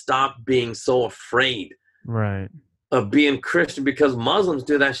have to stop being so afraid of being Christian, because Muslims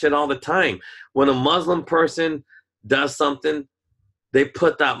do that shit all the time. When a Muslim person does something, they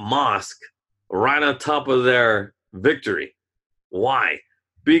put that mosque right on top of their victory. Why?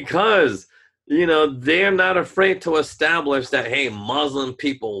 Because, they're not afraid to establish that, hey, Muslim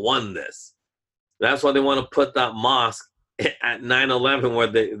people won this. That's why they want to put that mosque at 9/11 where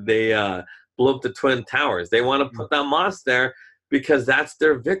they blew up the Twin Towers. They want to put that mosque there because that's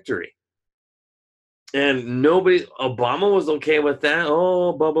their victory. And Obama was okay with that.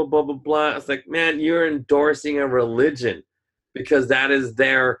 Oh, blah, blah, blah, blah, blah. It's like, man, you're endorsing a religion because that is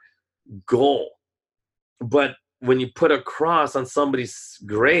their goal. But when you put a cross on somebody's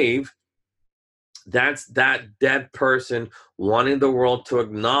grave, that's that dead person wanting the world to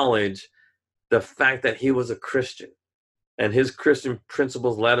acknowledge the fact that he was a Christian. And his Christian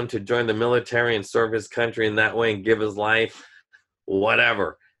principles led him to join the military and serve his country in that way and give his life,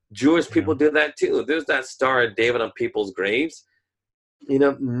 whatever. Jewish people do that too. There's that Star of David on people's graves.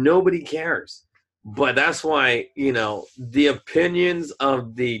 Nobody cares. But that's why, the opinions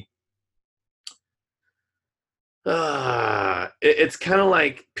of the... it's kind of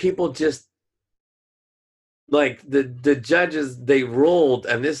like people just... Like the judges, they ruled,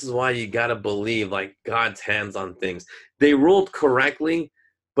 and this is why you got to believe like God's hands on things. They ruled correctly,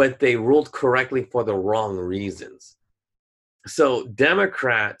 but they ruled correctly for the wrong reasons. So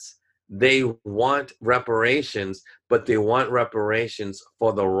Democrats, they want reparations, but they want reparations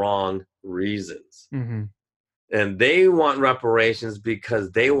for the wrong reasons. Mm-hmm. And they want reparations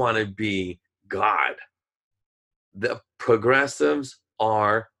because they want to be God. The progressives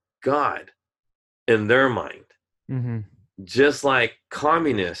are God in their mind. Mm-hmm. Just like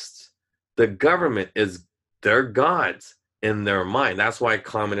communists, the government is their gods in their mind. That's why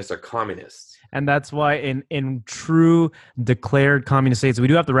communists are communists. And that's why in true declared communist states, we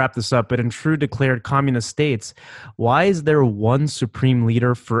do have to wrap this up, but in true declared communist states, why is there one supreme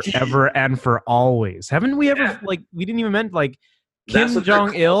leader forever and for always? Haven't we ever, we didn't even mention, Kim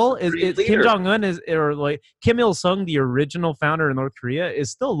Jong-il is Kim Jong-un or Kim Il-sung, the original founder of North Korea, is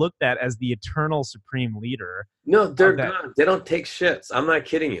still looked at as the eternal supreme leader. No, they're gone. They don't take shits. I'm not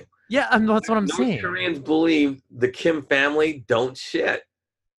kidding you. Yeah, that's what I'm saying. North Koreans believe the Kim family don't shit.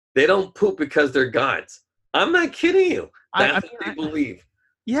 They don't poop because they're gods. I'm not kidding you. That's what they believe.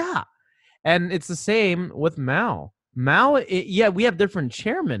 Yeah. And it's the same with Mao. We have different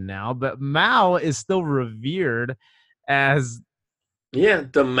chairmen now, but Mao is still revered as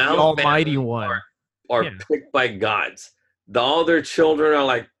the Mao almighty one. Are picked by gods. All their children are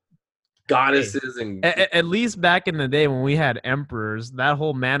like goddesses. And at least back in the day when we had emperors, that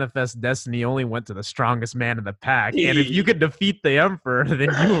whole manifest destiny only went to the strongest man in the pack. And if you could defeat the emperor, then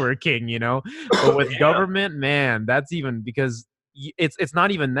you were king, But with government, man, that's even because it's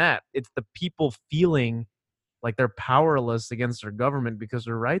not even that. It's the people feeling like they're powerless against their government because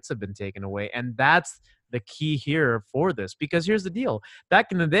their rights have been taken away. And that's the key here for this. Because here's the deal.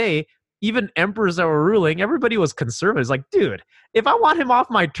 Back in the day, even emperors that were ruling, everybody was conservative. Like, dude, if I want him off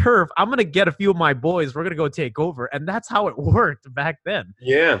my turf, I'm going to get a few of my boys. We're going to go take over. And that's how it worked back then.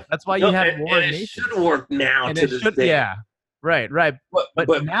 Yeah. That's why you had war nations. It should work now to this day. Yeah, right.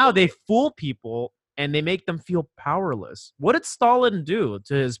 But now they fool people and they make them feel powerless. What did Stalin do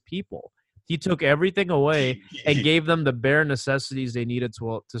to his people? He took everything away and gave them the bare necessities they needed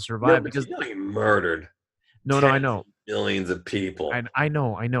to survive. Because he murdered. No, I know. Millions of people. I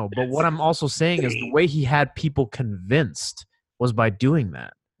know. But what I'm also saying is the way he had people convinced was by doing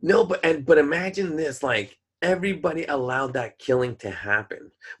that. No, but imagine this, everybody allowed that killing to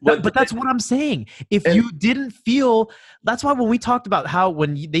happen. But that's what I'm saying. If you didn't feel, that's why when we talked about how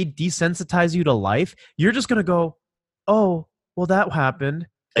when they desensitize you to life, you're just going to go, oh, well, that happened.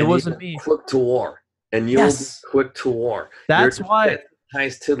 It wasn't me. Quick to war. And you'll be quick to war. That's why.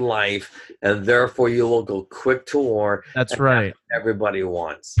 Ties to life, and therefore you will go quick to war. That's right. Everybody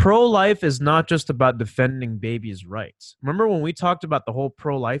wants. Pro-life is not just about defending babies' rights. Remember when we talked about the whole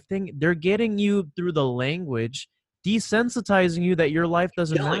pro-life thing? They're getting you through the language, desensitizing you that your life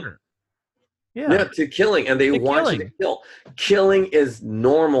doesn't matter. Yeah, to killing, and they want you to kill. Killing is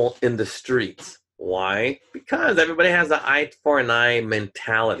normal in the streets. Why? Because everybody has an eye for an eye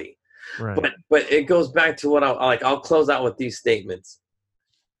mentality. Right. But it goes back to what I'll close out with these statements.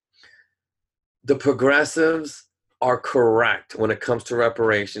 The progressives are correct when it comes to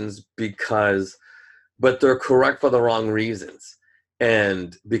reparations but they're correct for the wrong reasons.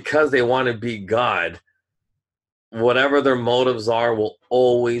 And because they want to be God, whatever their motives are will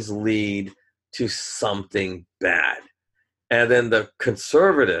always lead to something bad. And then the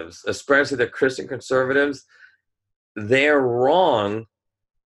conservatives, especially the Christian conservatives, they're wrong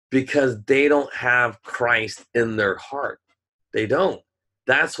because they don't have Christ in their heart. They don't.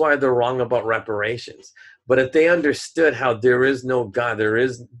 That's why they're wrong about reparations. But if they understood how there is no God,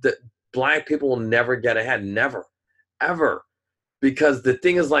 black people will never get ahead. Never. Ever. Because the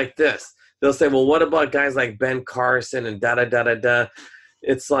thing is like this. They'll say, well, what about guys like Ben Carson and da-da-da-da-da?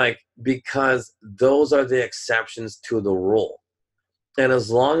 It's like, because those are the exceptions to the rule. And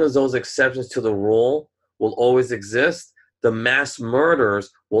as long as those exceptions to the rule will always exist, the mass murders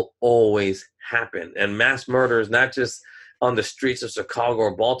will always happen. And mass murders, not just on the streets of Chicago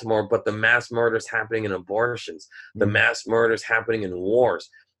or Baltimore, but the mass murders happening in abortions, the mass murders happening in wars.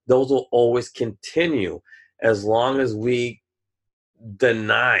 Those will always continue as long as we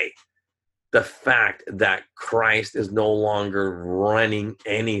deny the fact that Christ is no longer running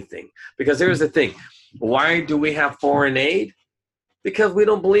anything. Because here's the thing. Why do we have foreign aid? Because we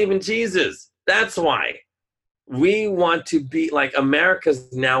don't believe in Jesus. That's why. We want to be like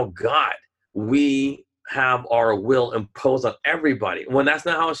America's now God. We have our will imposed on everybody, when that's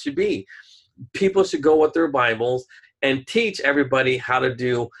not how it should be. People should go with their Bibles and teach everybody how to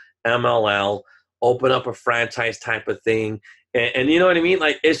do MLL, open up a franchise type of thing. And you know what I mean?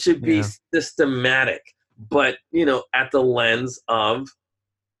 Like, it should be systematic, but, at the lens of,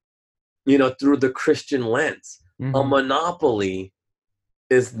 through the Christian lens. Mm-hmm. A monopoly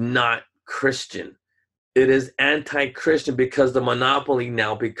is not Christian. It is anti-Christian because the monopoly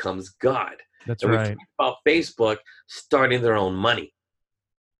now becomes God. That's and right. We talk about Facebook starting their own money.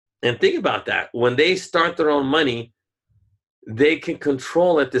 And think about that. When they start their own money, they can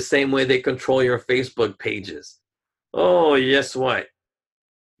control it the same way they control your Facebook pages. Oh, guess what?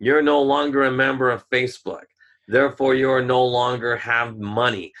 You're no longer a member of Facebook. Therefore, you are no longer have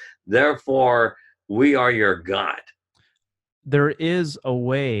money. Therefore, we are your God. There is a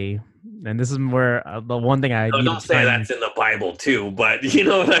way, and this is where the one thing don't say that's in the Bible too, but you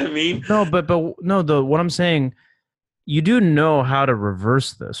know what I mean? No, but what I'm saying, you do know how to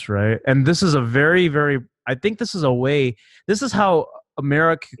reverse this, right? And this is a very, very, I think this is a way, this is how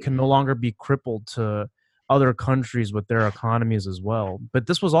America can no longer be crippled to other countries with their economies as well. But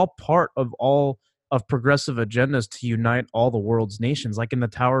this was all part of progressive agendas to unite all the world's nations, like in the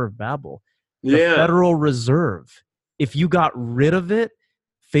Tower of Babel. The Federal Reserve. If you got rid of it,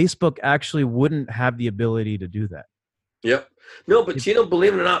 Facebook actually wouldn't have the ability to do that. Yep. No, but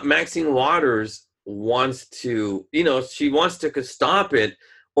believe it or not, Maxine Waters wants to, she wants to stop it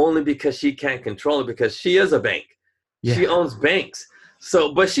only because she can't control it, because she is a bank. Yeah. She owns banks.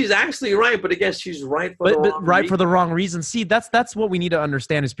 So, but she's actually right. But again, she's right for the wrong reason. See, that's what we need to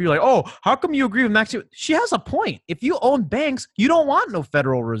understand. Is people are like, oh, how come you agree with Maxine? She has a point. If you own banks, you don't want no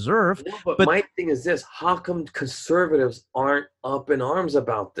Federal Reserve. No, but my thing is this: how come conservatives aren't up in arms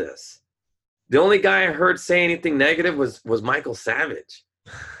about this? The only guy I heard say anything negative was Michael Savage.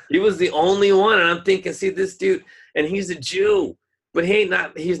 He was the only one, and I'm thinking, see, this dude, and he's a Jew. But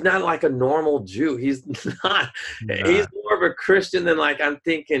he's not like a normal Jew. He's not. Nah. He's more of a Christian than I'm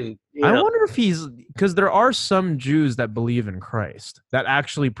thinking. I wonder if because there are some Jews that believe in Christ, that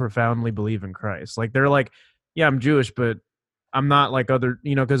actually profoundly believe in Christ. Like, they're like, yeah, I'm Jewish, but I'm not like other,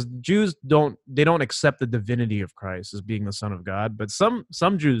 because Jews don't accept the divinity of Christ as being the Son of God. But some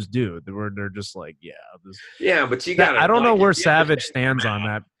Jews do, where they're just like, yeah, but you got. I don't know where Savage stands on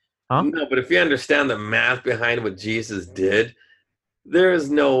that. Huh? No, but if you understand the math behind what Jesus did, there is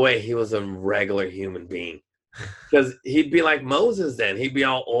no way he was a regular human being, because he'd be like Moses then. He'd be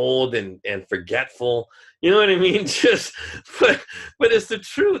all old and forgetful. You know what I mean? But it's the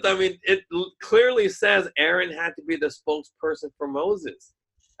truth. I mean, it clearly says Aaron had to be the spokesperson for Moses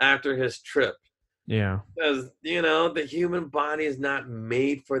after his trip. Yeah. Because, the human body is not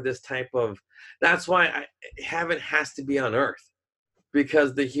made for this type of, that's why heaven has to be on earth,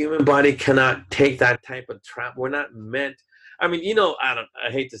 because the human body cannot take that type of trap. We're not meant. I mean, I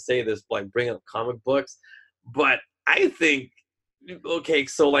hate to say this, bring up comic books, but I think,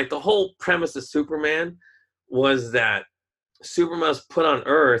 so the whole premise of Superman was that Superman was put on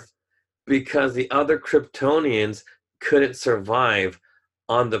Earth because the other Kryptonians couldn't survive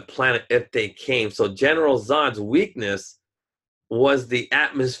on the planet if they came. So General Zod's weakness was the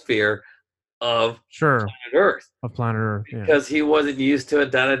atmosphere of Sure. planet Earth. Of planet Earth. Yeah. Because he wasn't used to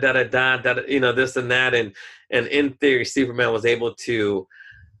it, you know, this and that. And in theory, Superman was able to,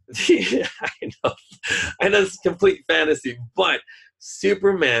 I know it's complete fantasy, but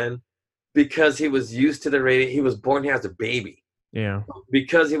Superman, because he was used to the radiation, he was born here as a baby. Yeah.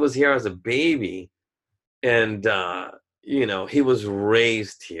 Because he was here as a baby, and you know, he was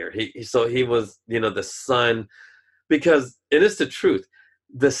raised here. So he was, you know, the sun, because it is the truth.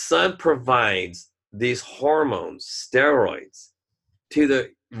 The sun provides these hormones, steroids, to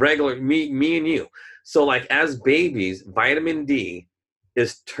the regular me and you. So like as babies, vitamin D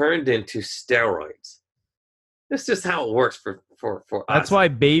is turned into steroids. That's just how it works for us. That's why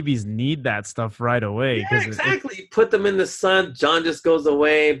babies need that stuff right away. Yeah, exactly. You put them in the sun, John just goes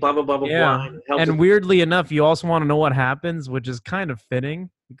away, blah, blah, blah, blah, yeah. blah. And weirdly enough, you also want to know what happens, which is kind of fitting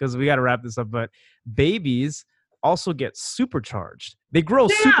because we got to wrap this up, but babies also get supercharged. They grow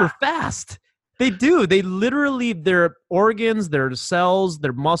super fast. They do. They literally, their organs, their cells,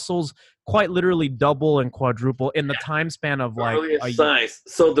 their muscles quite literally double and quadruple in the time span of like a size.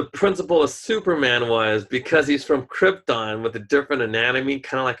 So the principle of Superman was, because he's from Krypton with a different anatomy,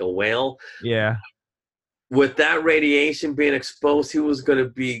 kind of like a whale. Yeah. With that radiation being exposed, he was going to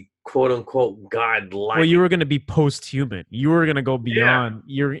be quote unquote godlike. Well, you were going to be post-human. You were going to go beyond.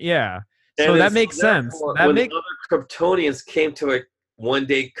 So that makes sense. When the other Kryptonians came to it one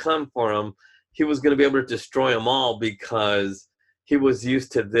day, come for him, he was going to be able to destroy them all because he was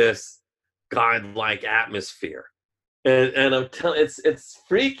used to this godlike atmosphere. And I'm telling, it's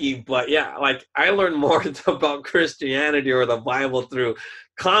freaky, but yeah, like I learned more about Christianity or the Bible through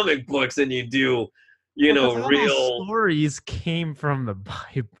comic books than you do, you know, real stories came from the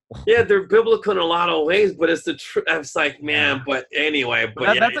Bible. Yeah, they're biblical in a lot of ways, but it's the truth. It's like, man, but anyway,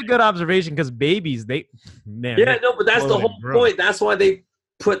 but that's a good observation because babies, but that's the whole point. That's why they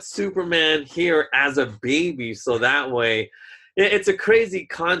put Superman here as a baby, so that way, it's a crazy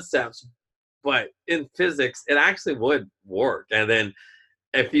concept. But in physics, it actually would work. And then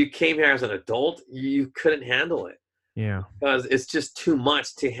if you came here as an adult, you couldn't handle it. Yeah. Because it's just too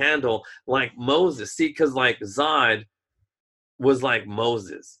much to handle, like Moses. See, because like Zod was like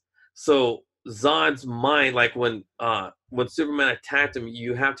Moses. So Zod's mind, like when Superman attacked him,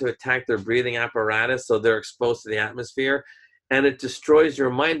 you have to attack their breathing apparatus so they're exposed to the atmosphere. And it destroys your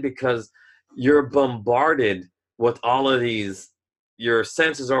mind because you're bombarded with all of these, your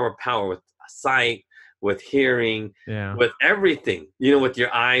senses are overpowered with sight, with hearing, with everything, you know, with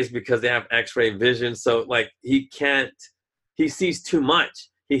your eyes because they have x-ray vision. So like he sees too much,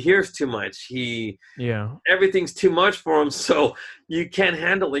 he hears too much, everything's too much for him, so you can't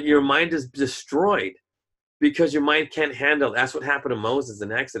handle it. Your mind is destroyed because your mind can't handle it. That's what happened to Moses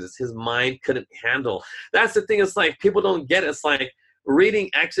in Exodus. His mind couldn't handle. That's the thing. It's like people don't get it. It's like reading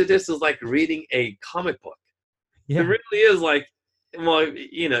Exodus is like reading a comic book. It really is. Like, well,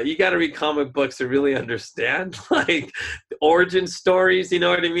 you know, you got to read comic books to really understand, like, origin stories, you know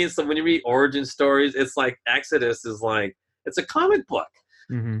what I mean? So when you read origin stories, it's like Exodus is like, it's a comic book.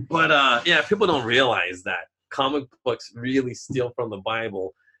 Mm-hmm. But, people don't realize that. Comic books really steal from the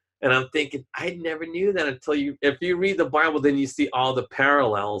Bible. And I'm thinking, I never knew that until if you read the Bible, then you see all the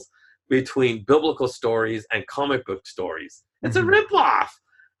parallels between biblical stories and comic book stories. It's a ripoff.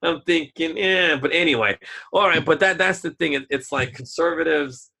 I'm thinking, but anyway, all right. But that's the thing. It's like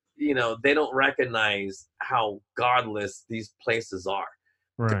conservatives, you know, they don't recognize how godless these places are.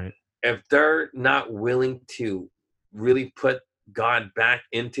 Right. If they're not willing to really put God back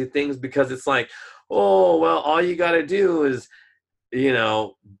into things, because it's like, oh, well, all you got to do is, you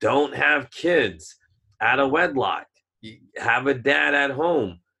know, don't have kids out of wedlock. Have a dad at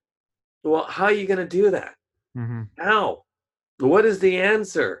home. Well, how are you going to do that? Mm-hmm. How? What is the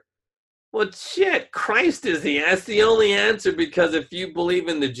answer? Well, shit, Christ is that's the only answer, because if you believe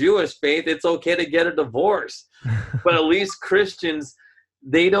in the Jewish faith, it's okay to get a divorce. But at least Christians,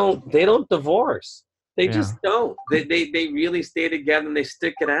 they don't divorce. They just don't. They really stay together and they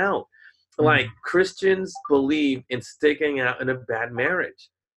stick it out. Like Christians believe in sticking out in a bad marriage.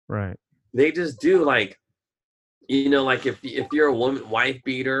 Right. They just do. Like, you know, like if you're a woman, wife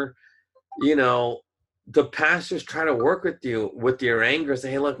beater, you know, the pastors try to work with you with your anger.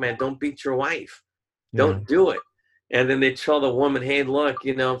 Say, hey, look, man, don't beat your wife. Don't do it. And then they tell the woman, hey, look,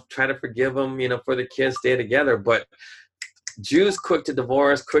 you know, try to forgive them, you know, for the kids, stay together. But Jews quick to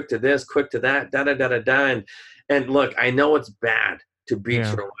divorce, quick to this, quick to that, da-da-da-da-da. And look, I know it's bad to beat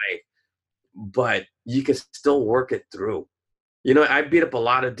your wife, but you can still work it through. You know, I beat up a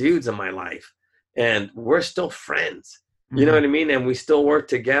lot of dudes in my life, and we're still friends. You know what I mean? And we still work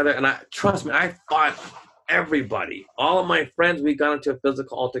together. And trust me, I fought everybody. All of my friends, we got into a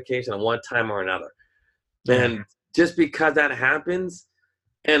physical altercation at one time or another. And just because that happens,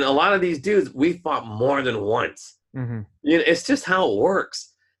 and a lot of these dudes, we fought more than once. You know, it's just how it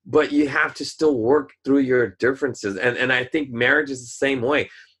works. But you have to still work through your differences. And I think marriage is the same way.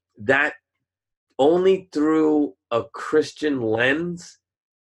 That only through a Christian lens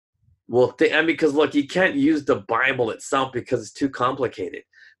and because look, you can't use the Bible itself because it's too complicated.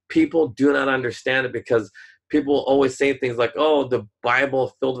 People do not understand it because people always say things like, oh, the Bible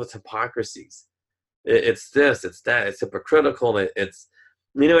is filled with hypocrisies. It's this, it's that, it's hypocritical. It's,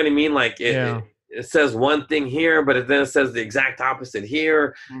 you know what I mean? Like it says one thing here, but then it says the exact opposite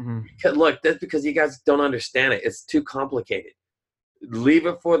here. Look, that's because you guys don't understand it. It's too complicated. Leave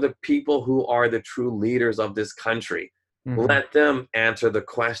it for the people who are the true leaders of this country. Let them answer the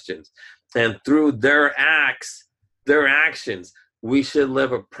questions. And through their actions, we should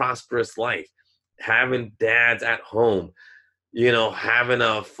live a prosperous life. Having dads at home, you know, having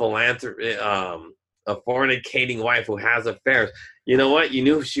a fornicating wife who has affairs. You know what? You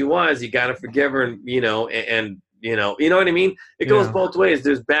knew who she was. You got to forgive her, and you know what I mean? It goes both ways.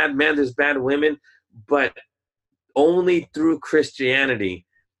 There's bad men, there's bad women, but only through Christianity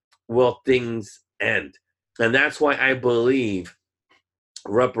will things end. And that's why I believe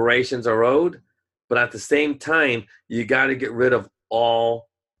reparations are owed, but at the same time, you got to get rid of all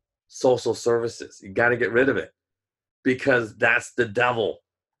social services. You got to get rid of it because that's the devil.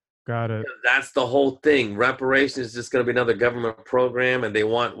 Got it. That's the whole thing. Reparations is just going to be another government program, and they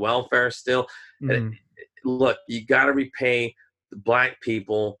want welfare still. And look, you got to repay the Black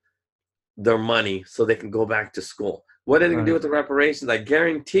people their money so they can go back to school. What are they going to do with the reparations? I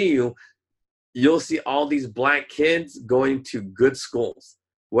guarantee you'll see all these Black kids going to good schools.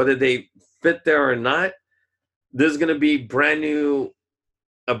 Whether they fit there or not, there's going to be a brand new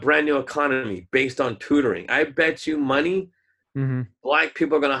economy based on tutoring. I bet you money, Black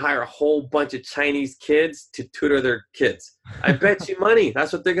people are going to hire a whole bunch of Chinese kids to tutor their kids. I bet you money.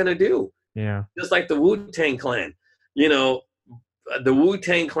 That's what they're going to do. Yeah. Just like the Wu-Tang Clan. You know, the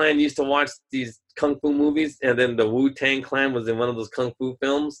Wu-Tang Clan used to watch these Kung Fu movies, and then the Wu-Tang Clan was in one of those Kung Fu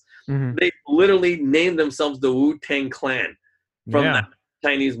films. They literally named themselves the Wu-Tang Clan from that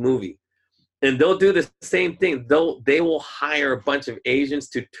Chinese movie. And they'll do the same thing. They will hire a bunch of Asians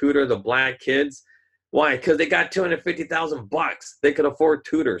to tutor the Black kids. Why? Because they got $250,000. They could afford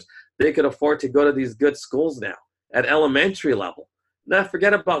tutors. They could afford to go to these good schools now at elementary level. Now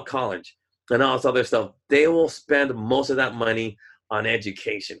forget about college and all this other stuff. They will spend most of that money on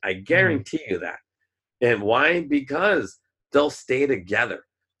education. I guarantee you that. And why? Because they'll stay together.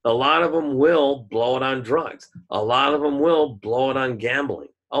 A lot of them will blow it on drugs. A lot of them will blow it on gambling.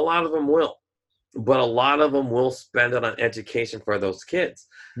 A lot of them will. But a lot of them will spend it on education for those kids.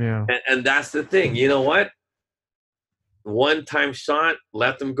 Yeah. And that's the thing. You know what? One-time shot,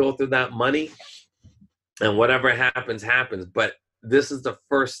 let them go through that money, and whatever happens, happens. But this is the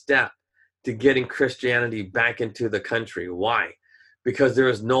first step to getting Christianity back into the country. Why? Because there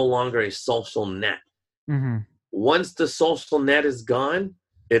is no longer a social net. Once the social net is gone,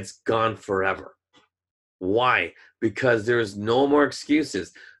 it's gone forever. Why? Because there's no more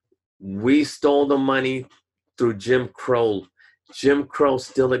excuses. We stole the money through Jim Crow. Jim Crow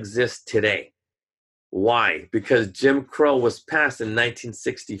still exists today. Why? Because Jim Crow was passed in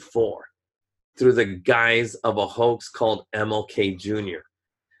 1964 through the guise of a hoax called MLK Jr.,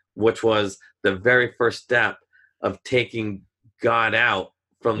 which was the very first step of taking God out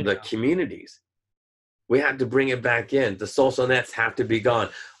from the communities. We had to bring it back in. The social nets have to be gone.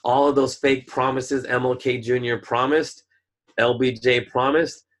 All of those fake promises MLK Jr. promised, LBJ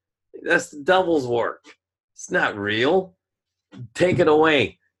promised, that's the devil's work. It's not real. Take it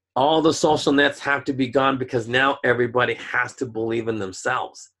away. All the social nets have to be gone because now everybody has to believe in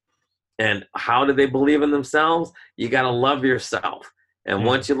themselves. And how do they believe in themselves? You got to love yourself. And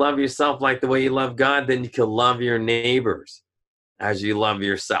once you love yourself like the way you love God, then you can love your neighbors as you love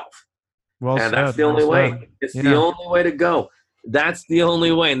yourself. Well and said, that's the only well way. said. It's the only way to go. That's the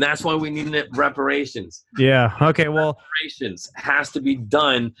only way. And that's why we need reparations. Yeah. Okay. Well, reparations has to be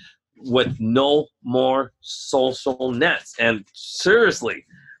done with no more social nets. And seriously,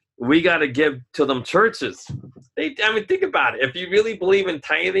 we got to give to them churches. Think about it. If you really believe in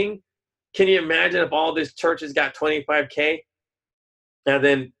tithing, can you imagine if all these churches got $25K? And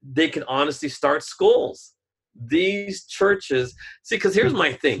then they can honestly start schools. These churches, see, because here's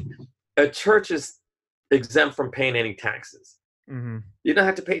my thing. A church is exempt from paying any taxes. You don't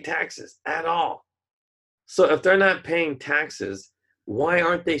have to pay taxes at all. So if they're not paying taxes, why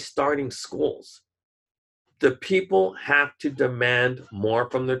aren't they starting schools? the people have to demand more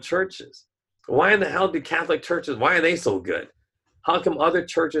from their churches. Why in the hell do Catholic churches, why are they so good? How come other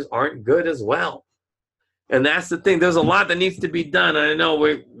churches aren't good as well? And that's the thing. There's a lot that needs to be done. I know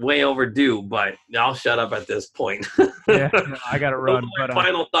we're way overdue, but I'll shut up at this point. Yeah, I got to run. Those are my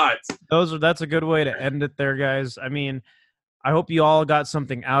final thoughts. That's a good way to end it there, guys. I mean, I hope you all got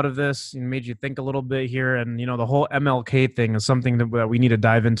something out of this and made you think a little bit here. And, the whole MLK thing is something that we need to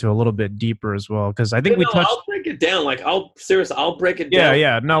dive into a little bit deeper as well. Because I think we touched. I'll break it down. I'll break it down.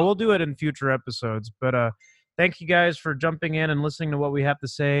 Yeah. No, we'll do it in future episodes. But thank you guys for jumping in and listening to what we have to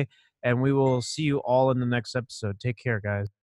say. And we will see you all in the next episode. Take care, guys.